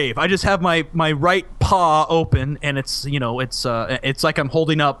give a wave. I just have my right paw open, and it's like I'm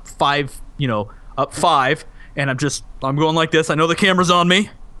holding up 5, up 5, and I'm going like this. I know the camera's on me.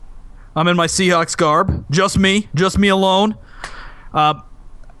 I'm in my Seahawks garb. Just me alone.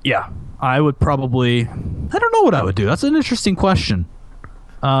 Yeah, I would probably. I don't know what I would do. That's an interesting question.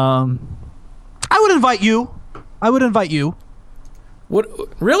 I would invite you.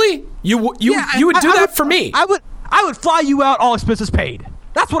 What? Really? You would do that for me? I would fly you out, all expenses paid.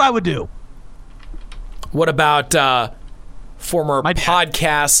 That's what I would do. What about former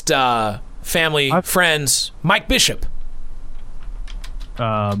podcast friends Mike Bishop?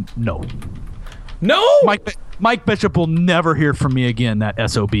 No. No? Mike Bishop will never hear from me again, that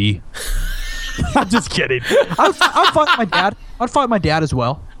SOB. I'm just kidding. I'd fight my dad. I'd fight my dad as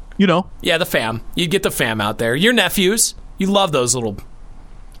well. Yeah, the fam. You'd get the fam out there. Your nephews. You love those little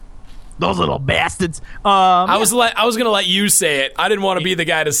bastards. I was going to let you say it. I didn't want to be the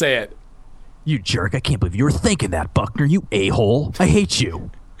guy to say it. You jerk. I can't believe you were thinking that, Buckner. You a-hole. I hate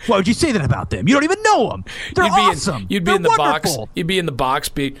you. Why would you say that about them? You don't even know them. They're awesome. You'd be They're in the wonderful. box. You'd be in the box.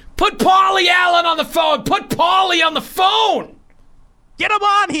 Put Paulie Allen on the phone. Put Paulie on the phone. Get him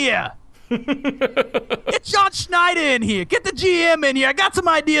on here. Get John Schneider in here. Get the GM in here. I got some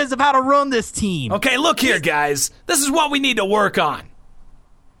ideas of how to run this team. Okay, look here, guys. This is what we need to work on.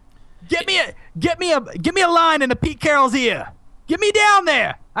 Get me a line into Pete Carroll's ear. Get me down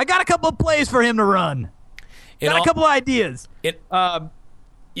there. I got a couple of plays for him to run. Got a couple of ideas.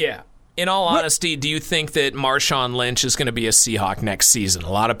 Yeah. In all honesty, do you think that Marshawn Lynch is going to be a Seahawk next season?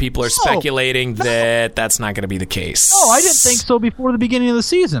 A lot of people are speculating that that's not going to be the case. Oh, I didn't think so before the beginning of the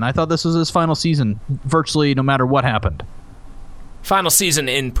season. I thought this was his final season, virtually no matter what happened. Final season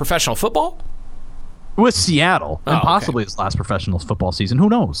in professional football? With Seattle, and possibly his last professional football season. Who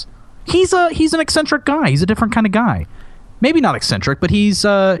knows? He's an eccentric guy. He's a different kind of guy. Maybe not eccentric, but he's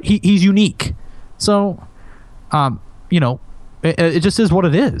unique. So, it just is what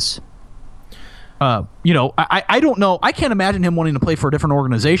it is. I don't know. I can't imagine him wanting to play for a different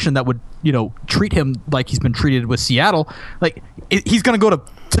organization that would, treat him like he's been treated with Seattle. Like, he's going to go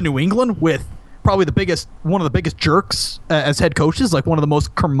to New England with probably one of the biggest jerks as head coaches, like one of the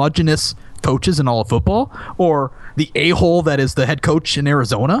most curmudgeonous coaches in all of football, or the a-hole that is the head coach in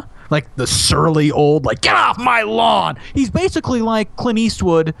Arizona, like the surly old, like, get off my lawn. He's basically like Clint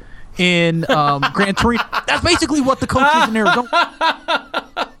Eastwood in Gran Torino. That's basically what the coach is in Arizona.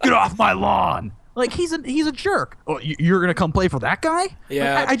 Get off my lawn. Like, he's a jerk. Oh, you're gonna come play for that guy?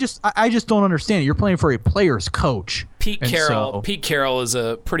 Yeah. Like, I just don't understand. You're playing for a player's coach. Pete Carroll is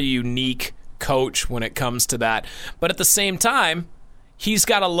a pretty unique coach when it comes to that. But at the same time, he's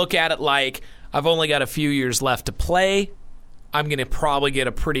got to look at it like, I've only got a few years left to play. I'm going to probably get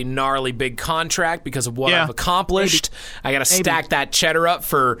a pretty gnarly big contract because of what I've accomplished. I got to stack that cheddar up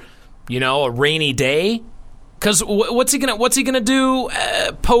for, a rainy day. Because what's he gonna do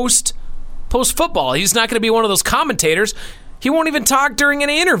post football? He's not going to be one of those commentators. He won't even talk during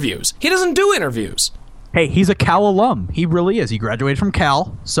any interviews. He doesn't do interviews. Hey, he's a Cal alum. He really is. He graduated from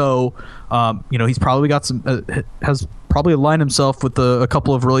Cal, so he's probably got some has probably align himself with a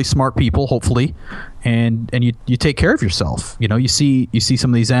couple of really smart people, hopefully, and you take care of yourself. You know, you see some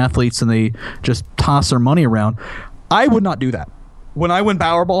of these athletes and they just toss their money around. I would not do that. When I win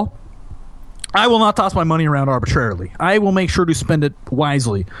Powerball, I will not toss my money around arbitrarily. I will make sure to spend it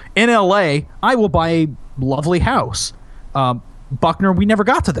wisely. In LA, I will buy a lovely house. Buckner, we never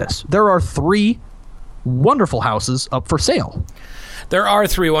got to this. There are 3 wonderful houses up for sale. There are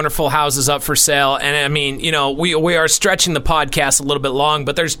 3 wonderful houses up for sale, and I mean, you know, we are stretching the podcast a little bit long,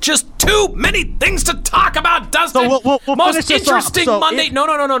 but there's just too many things to talk about, Dustin. So we'll most interesting so Monday.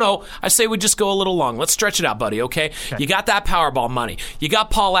 No. I say we just go a little long. Let's stretch it out, buddy. Okay? You got that Powerball money. You got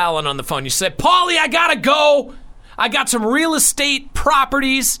Paul Allen on the phone. You said, Paulie, I gotta go. I got some real estate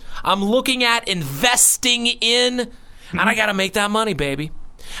properties I'm looking at investing in, and I gotta make that money, baby.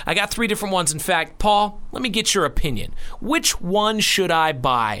 I got 3 different ones. In fact, Paul, let me get your opinion. Which one should I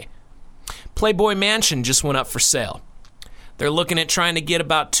buy? Playboy Mansion just went up for sale. They're looking at trying to get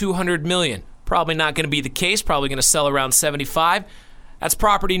about $200 million. Probably not going to be the case. Probably going to sell around 75. That's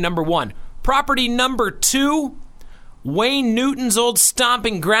property number 1. Property number 2, Wayne Newton's old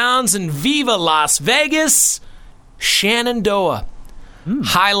stomping grounds in Viva Las Vegas, Shenandoah.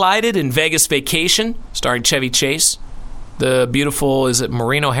 Highlighted in Vegas Vacation, starring Chevy Chase. The beautiful, is it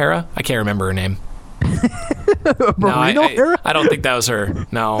Maureen O'Hara? I can't remember her name. Maureen O'Hara? I don't think that was her.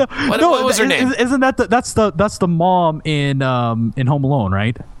 No. What was her name? Isn't that that's the mom in Home Alone,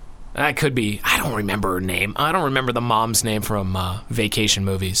 right? That could be. I don't remember her name. I don't remember the mom's name from vacation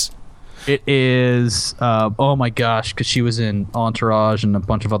movies. It is. Oh my gosh, because she was in Entourage and a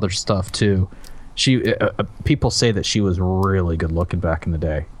bunch of other stuff too. She people say that she was really good looking back in the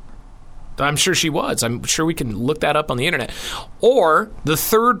day. I'm sure she was. I'm sure we can look that up on the internet. Or the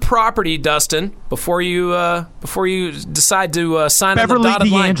third property, Dustin, before you decide to sign on the dotted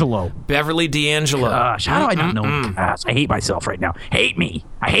line. Beverly D'Angelo. Gosh, how do I not know? Gosh, I hate myself right now. Hate me.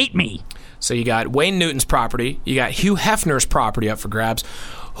 I hate me. So you got Wayne Newton's property. You got Hugh Hefner's property up for grabs.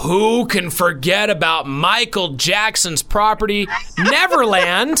 Who can forget about Michael Jackson's property,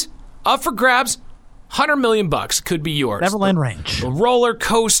 Neverland, up for grabs? $100 million could be yours. Neverland Ranch. The roller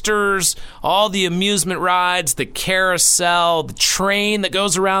coasters, all the amusement rides, the carousel, the train that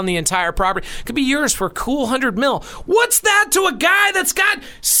goes around the entire property could be yours for a cool $100 million. What's that to a guy that's got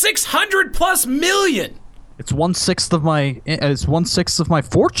 $600+ million? It's 1/6 of my. It's 1/6 of my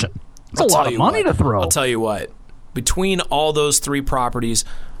fortune. It's a lot of money to throw. I'll tell you what. Between all those 3 properties,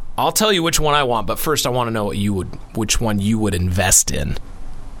 I'll tell you which one I want. But first, I want to know which one you would invest in.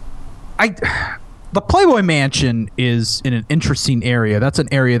 The Playboy Mansion is in an interesting area. That's an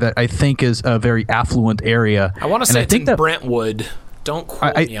area that I think is a very affluent area. I want to say it's in Brentwood. Don't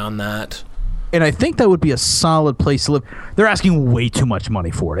quote me on that. And I think that would be a solid place to live. They're asking way too much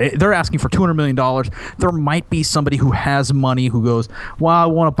money for it. They're asking for $200 million. There might be somebody who has money who goes, well, I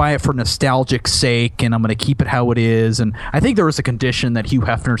want to buy it for nostalgic sake, and I'm going to keep it how it is. And I think there was a condition that Hugh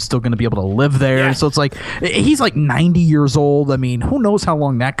Hefner is still going to be able to live there. Yeah. So it's like, he's like 90 years old. I mean, who knows how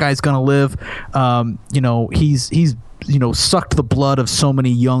long that guy's going to live? He's sucked the blood of so many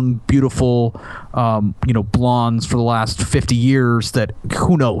young, beautiful, blondes for the last 50 years that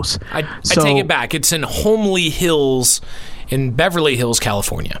who knows. I take it back. It's in Homely Hills in Beverly Hills,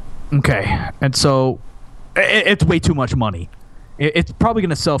 California. Okay. And so it's way too much money. It's probably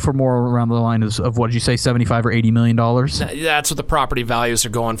going to sell for more around the line of what did you say, $75 or $80 million? That's what the property values are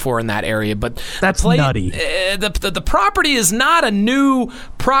going for in that area. But that's nutty. The property is not a new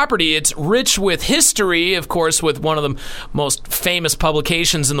property. It's rich with history, of course, with one of the most famous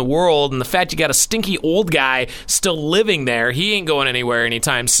publications in the world. And the fact you got a stinky old guy still living there, he ain't going anywhere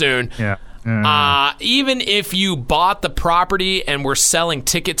anytime soon. Yeah. Even if you bought the property and were selling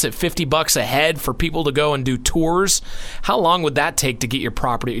tickets at $50 a head for people to go and do tours, how long would that take to get your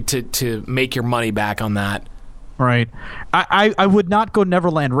property to make your money back on that? Right. I would not go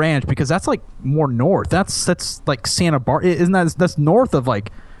Neverland Ranch because that's like more north. That's like Santa Barbara. Isn't that's north of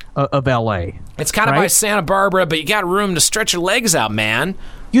like of LA? It's kind of by Santa Barbara, but you got room to stretch your legs out, man.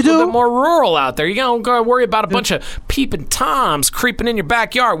 You do? A little bit more rural out there. You don't got to worry about a bunch of peeping toms creeping in your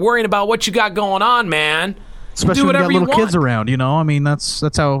backyard, worrying about what you got going on, man. Especially when you got little kids around, I mean, that's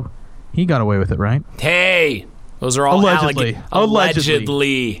how he got away with it, right? Hey, those are all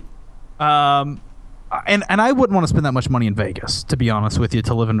allegedly. And I wouldn't want to spend that much money in Vegas, to be honest with you,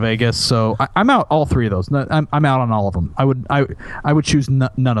 to live in Vegas. So I'm out all 3 of those. I'm out on all of them. I would choose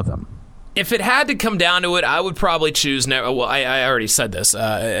none of them. If it had to come down to it, I would probably choose. I already said this.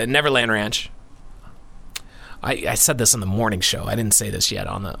 Neverland Ranch. I said this on the morning show. I didn't say this yet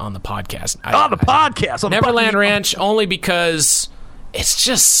on the podcast. Podcast. Neverland Ranch only because It's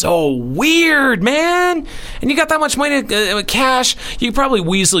just so weird, man. And you got that much money, cash, you could probably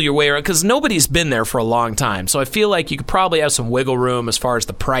weasel your way around because nobody's been there for a long time. So I feel like you could probably have some wiggle room as far as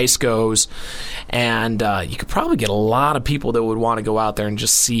the price goes. And you could probably get a lot of people that would want to go out there and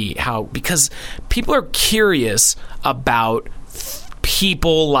just see how, because people are curious about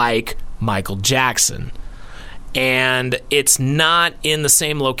people like Michael Jackson. And it's not in the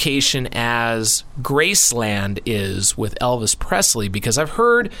same location as Graceland is with Elvis Presley, because I've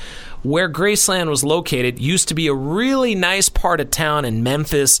heard where Graceland was located used to be a really nice part of town in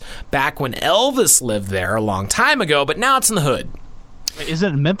Memphis back when Elvis lived there a long time ago, but now it's in the hood. Is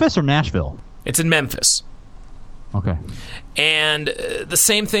it in Memphis or Nashville? It's in Memphis. Okay. And the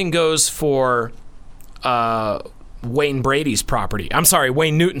same thing goes for Wayne Brady's property. I'm sorry,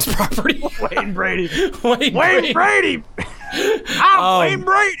 Wayne Newton's property. Wayne Brady. Wayne Brady. Wayne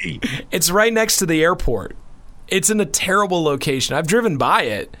Brady. It's right next to the airport. It's in a terrible location. I've driven by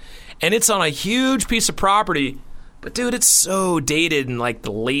it, and it's on a huge piece of property. But, dude, it's so dated in, like,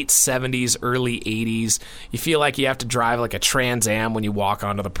 the late 70s, early 80s. You feel like you have to drive, like, a Trans Am when you walk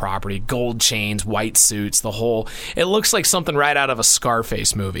onto the property. Gold chains, white suits, the whole... It looks like something right out of a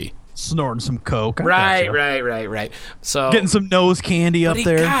Scarface movie. Snorting some coke. Right. So getting some nose candy up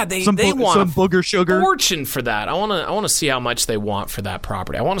there. God, they want some booger sugar. Fortune for that. I want to see how much they want for that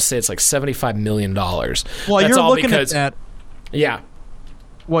property. I want to say it's like $75 million. Well, That's you're all looking because, at that. Yeah.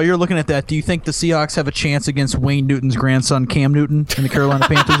 While you're looking at that, do you think the Seahawks have a chance against Wayne Newton's grandson, Cam Newton, and the Carolina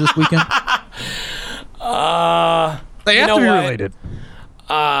Panthers this weekend? They have to be related.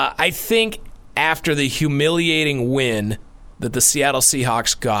 I think after the humiliating win that the Seattle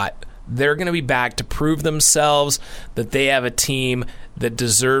Seahawks got, they're going to be back to prove themselves that they have a team that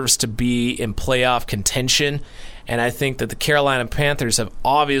deserves to be in playoff contention. And I think that the Carolina Panthers have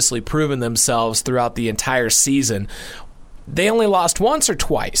obviously proven themselves throughout the entire season. They only lost once or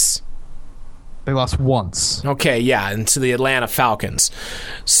twice? They lost once. Okay, yeah, and to the Atlanta Falcons.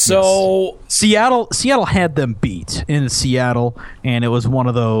 So yes. Seattle had them beat in Seattle, and it was one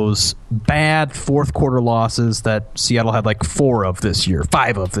of those bad fourth quarter losses that Seattle had like 5 of this year,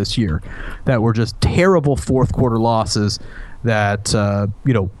 that were just terrible fourth quarter losses that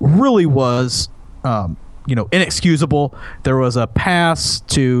really was inexcusable. There was a pass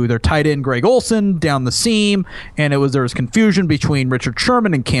to their tight end Greg Olsen down the seam, and there was confusion between Richard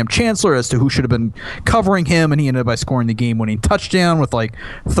Sherman and Cam Chancellor as to who should have been covering him, and he ended up by scoring the game-winning touchdown with like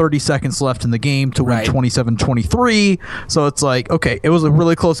 30 seconds left in the game to win 27-23. So it's like, okay, it was a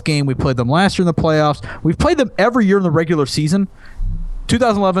really close game. We played them last year in the playoffs. We've played them every year in the regular season.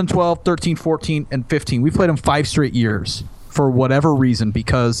 2011, 12, 13, 14, and 15. We played them 5 straight years. For whatever reason,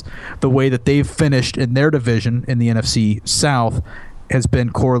 because the way that they've finished in their division in the NFC South has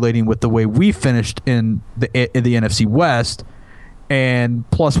been correlating with the way we finished in the NFC West, and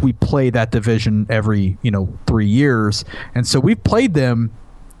plus we play that division every 3 years, and so we've played them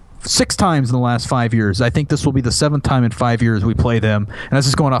 6 times in the last 5 years. I think this will be the 7th time in 5 years we play them, and that's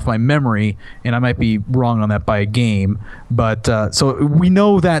just going off my memory, and I might be wrong on that by a game. But so we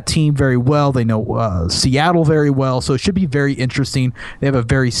know that team very well. They know Seattle very well, so it should be very interesting. They have a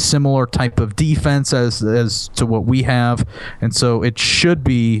very similar type of defense as to what we have, and so it should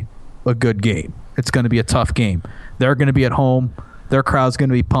be a good game. It's going to be a tough game. They're going to be at home. Their crowd's going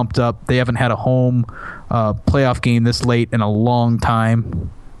to be pumped up. They haven't had a home playoff game this late in a long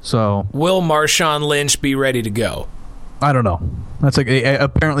time. So will Marshawn Lynch be ready to go? I don't know. That's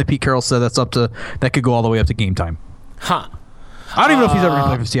apparently Pete Carroll said that could go all the way up to game time. Huh. I don't even know if he's ever going to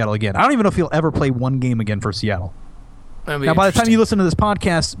play for Seattle again. I don't even know if he'll ever play one game again for Seattle. Now, by the time you listen to this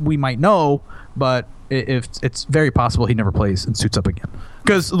podcast, we might know, but if it's very possible he never plays and suits up again.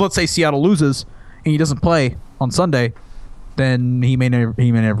 Because let's say Seattle loses and he doesn't play on Sunday, then he may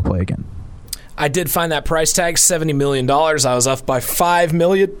never play again. I did find that price tag, $70 million. I was off by $5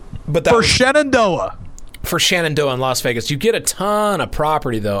 million. But that for Shenandoah. For Shenandoah in Las Vegas. You get a ton of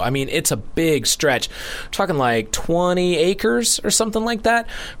property, though. I mean, it's a big stretch. We're talking like 20 acres or something like that.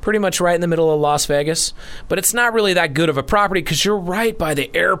 Pretty much right in the middle of Las Vegas. But it's not really that good of a property because you're right by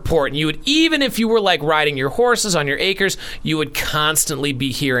the airport. And you would, even if you were like riding your horses on your acres, you would constantly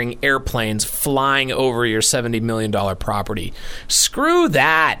be hearing airplanes flying over your $70 million property. Screw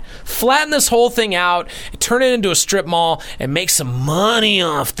that. Flatten this whole thing out, turn it into a strip mall, and make some money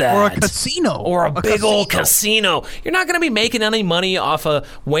off that. Or a casino. Or a big old casino. You're not going to be making any money off of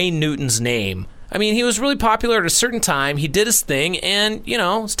Wayne Newton's name. I mean, he was really popular at a certain time. He did his thing, and,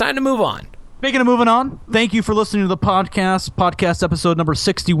 it's time to move on. Speaking of moving on, thank you for listening to the podcast. Podcast episode number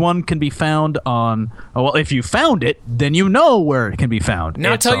 61 can be found on... Well, if you found it, then you know where it can be found.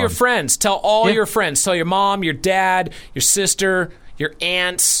 Now tell your friends. Tell all your friends. Tell your mom, your dad, your sister, your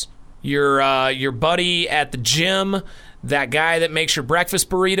aunts, your buddy at the gym, that guy that makes your breakfast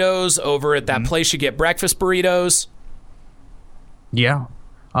burritos over at that place you get breakfast burritos. Yeah.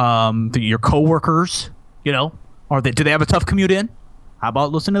 Your coworkers, you know, do they have a tough commute in? How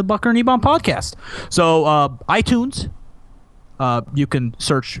about listening to the Buckner and Ebom podcast? So iTunes, you can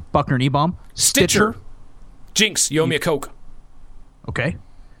search Buckner and Ebom. Stitcher. Jinx, you owe me a Coke. Okay.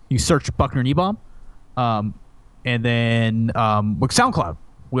 You search Buckner and Ebom. And then with SoundCloud.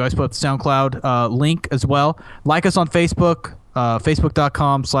 We always put up the SoundCloud link as well. Like us on Facebook,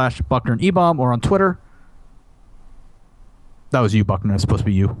 facebook.com/Buckner and Ebom, or on Twitter. That was you, Buckner. That's supposed to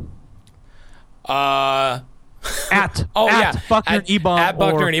be you. Buckner and Ebom. At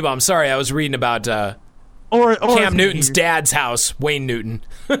Buckner and Ebom. Sorry, I was reading about or Cam Newton's dad's house, Wayne Newton.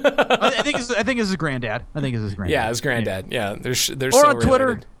 I think it's his granddad. Yeah, his granddad. Yeah, they're or so on Twitter,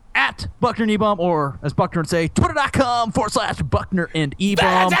 related. at Buckner and Ebom, or as Buckner would say, twitter.com/Buckner and Ebom.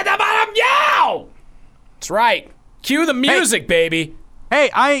 That's at the bottom, yo! That's right. Cue the music, baby. Hey,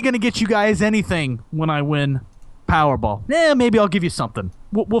 I ain't going to get you guys anything when I win Powerball. Maybe I'll give you something.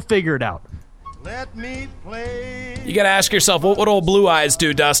 We'll figure it out. Let me play. You got to ask yourself, what would old Blue Eyes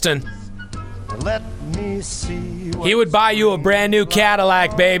do, Dustin? Let me see. He would buy you a brand new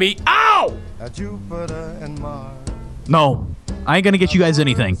Cadillac, baby. Ow! Jupiter and Mars. No, I ain't going to get you guys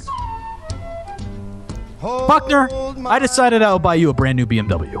anything. Buckner, I decided I would buy you a brand new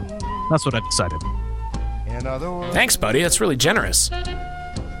BMW. That's what I decided. In other words, Thanks, buddy. That's really generous. All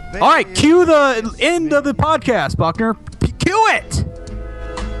right, cue the end of the podcast, Buckner. Cue it!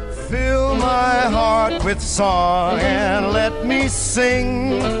 fill my heart with song and let me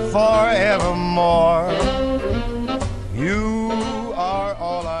sing forevermore. You are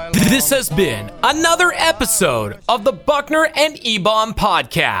all I long. This has been another episode of the Buckner and Ebom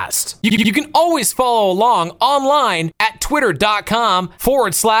podcast. You can always follow along online at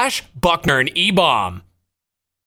twitter.com/Buckner and Ebom.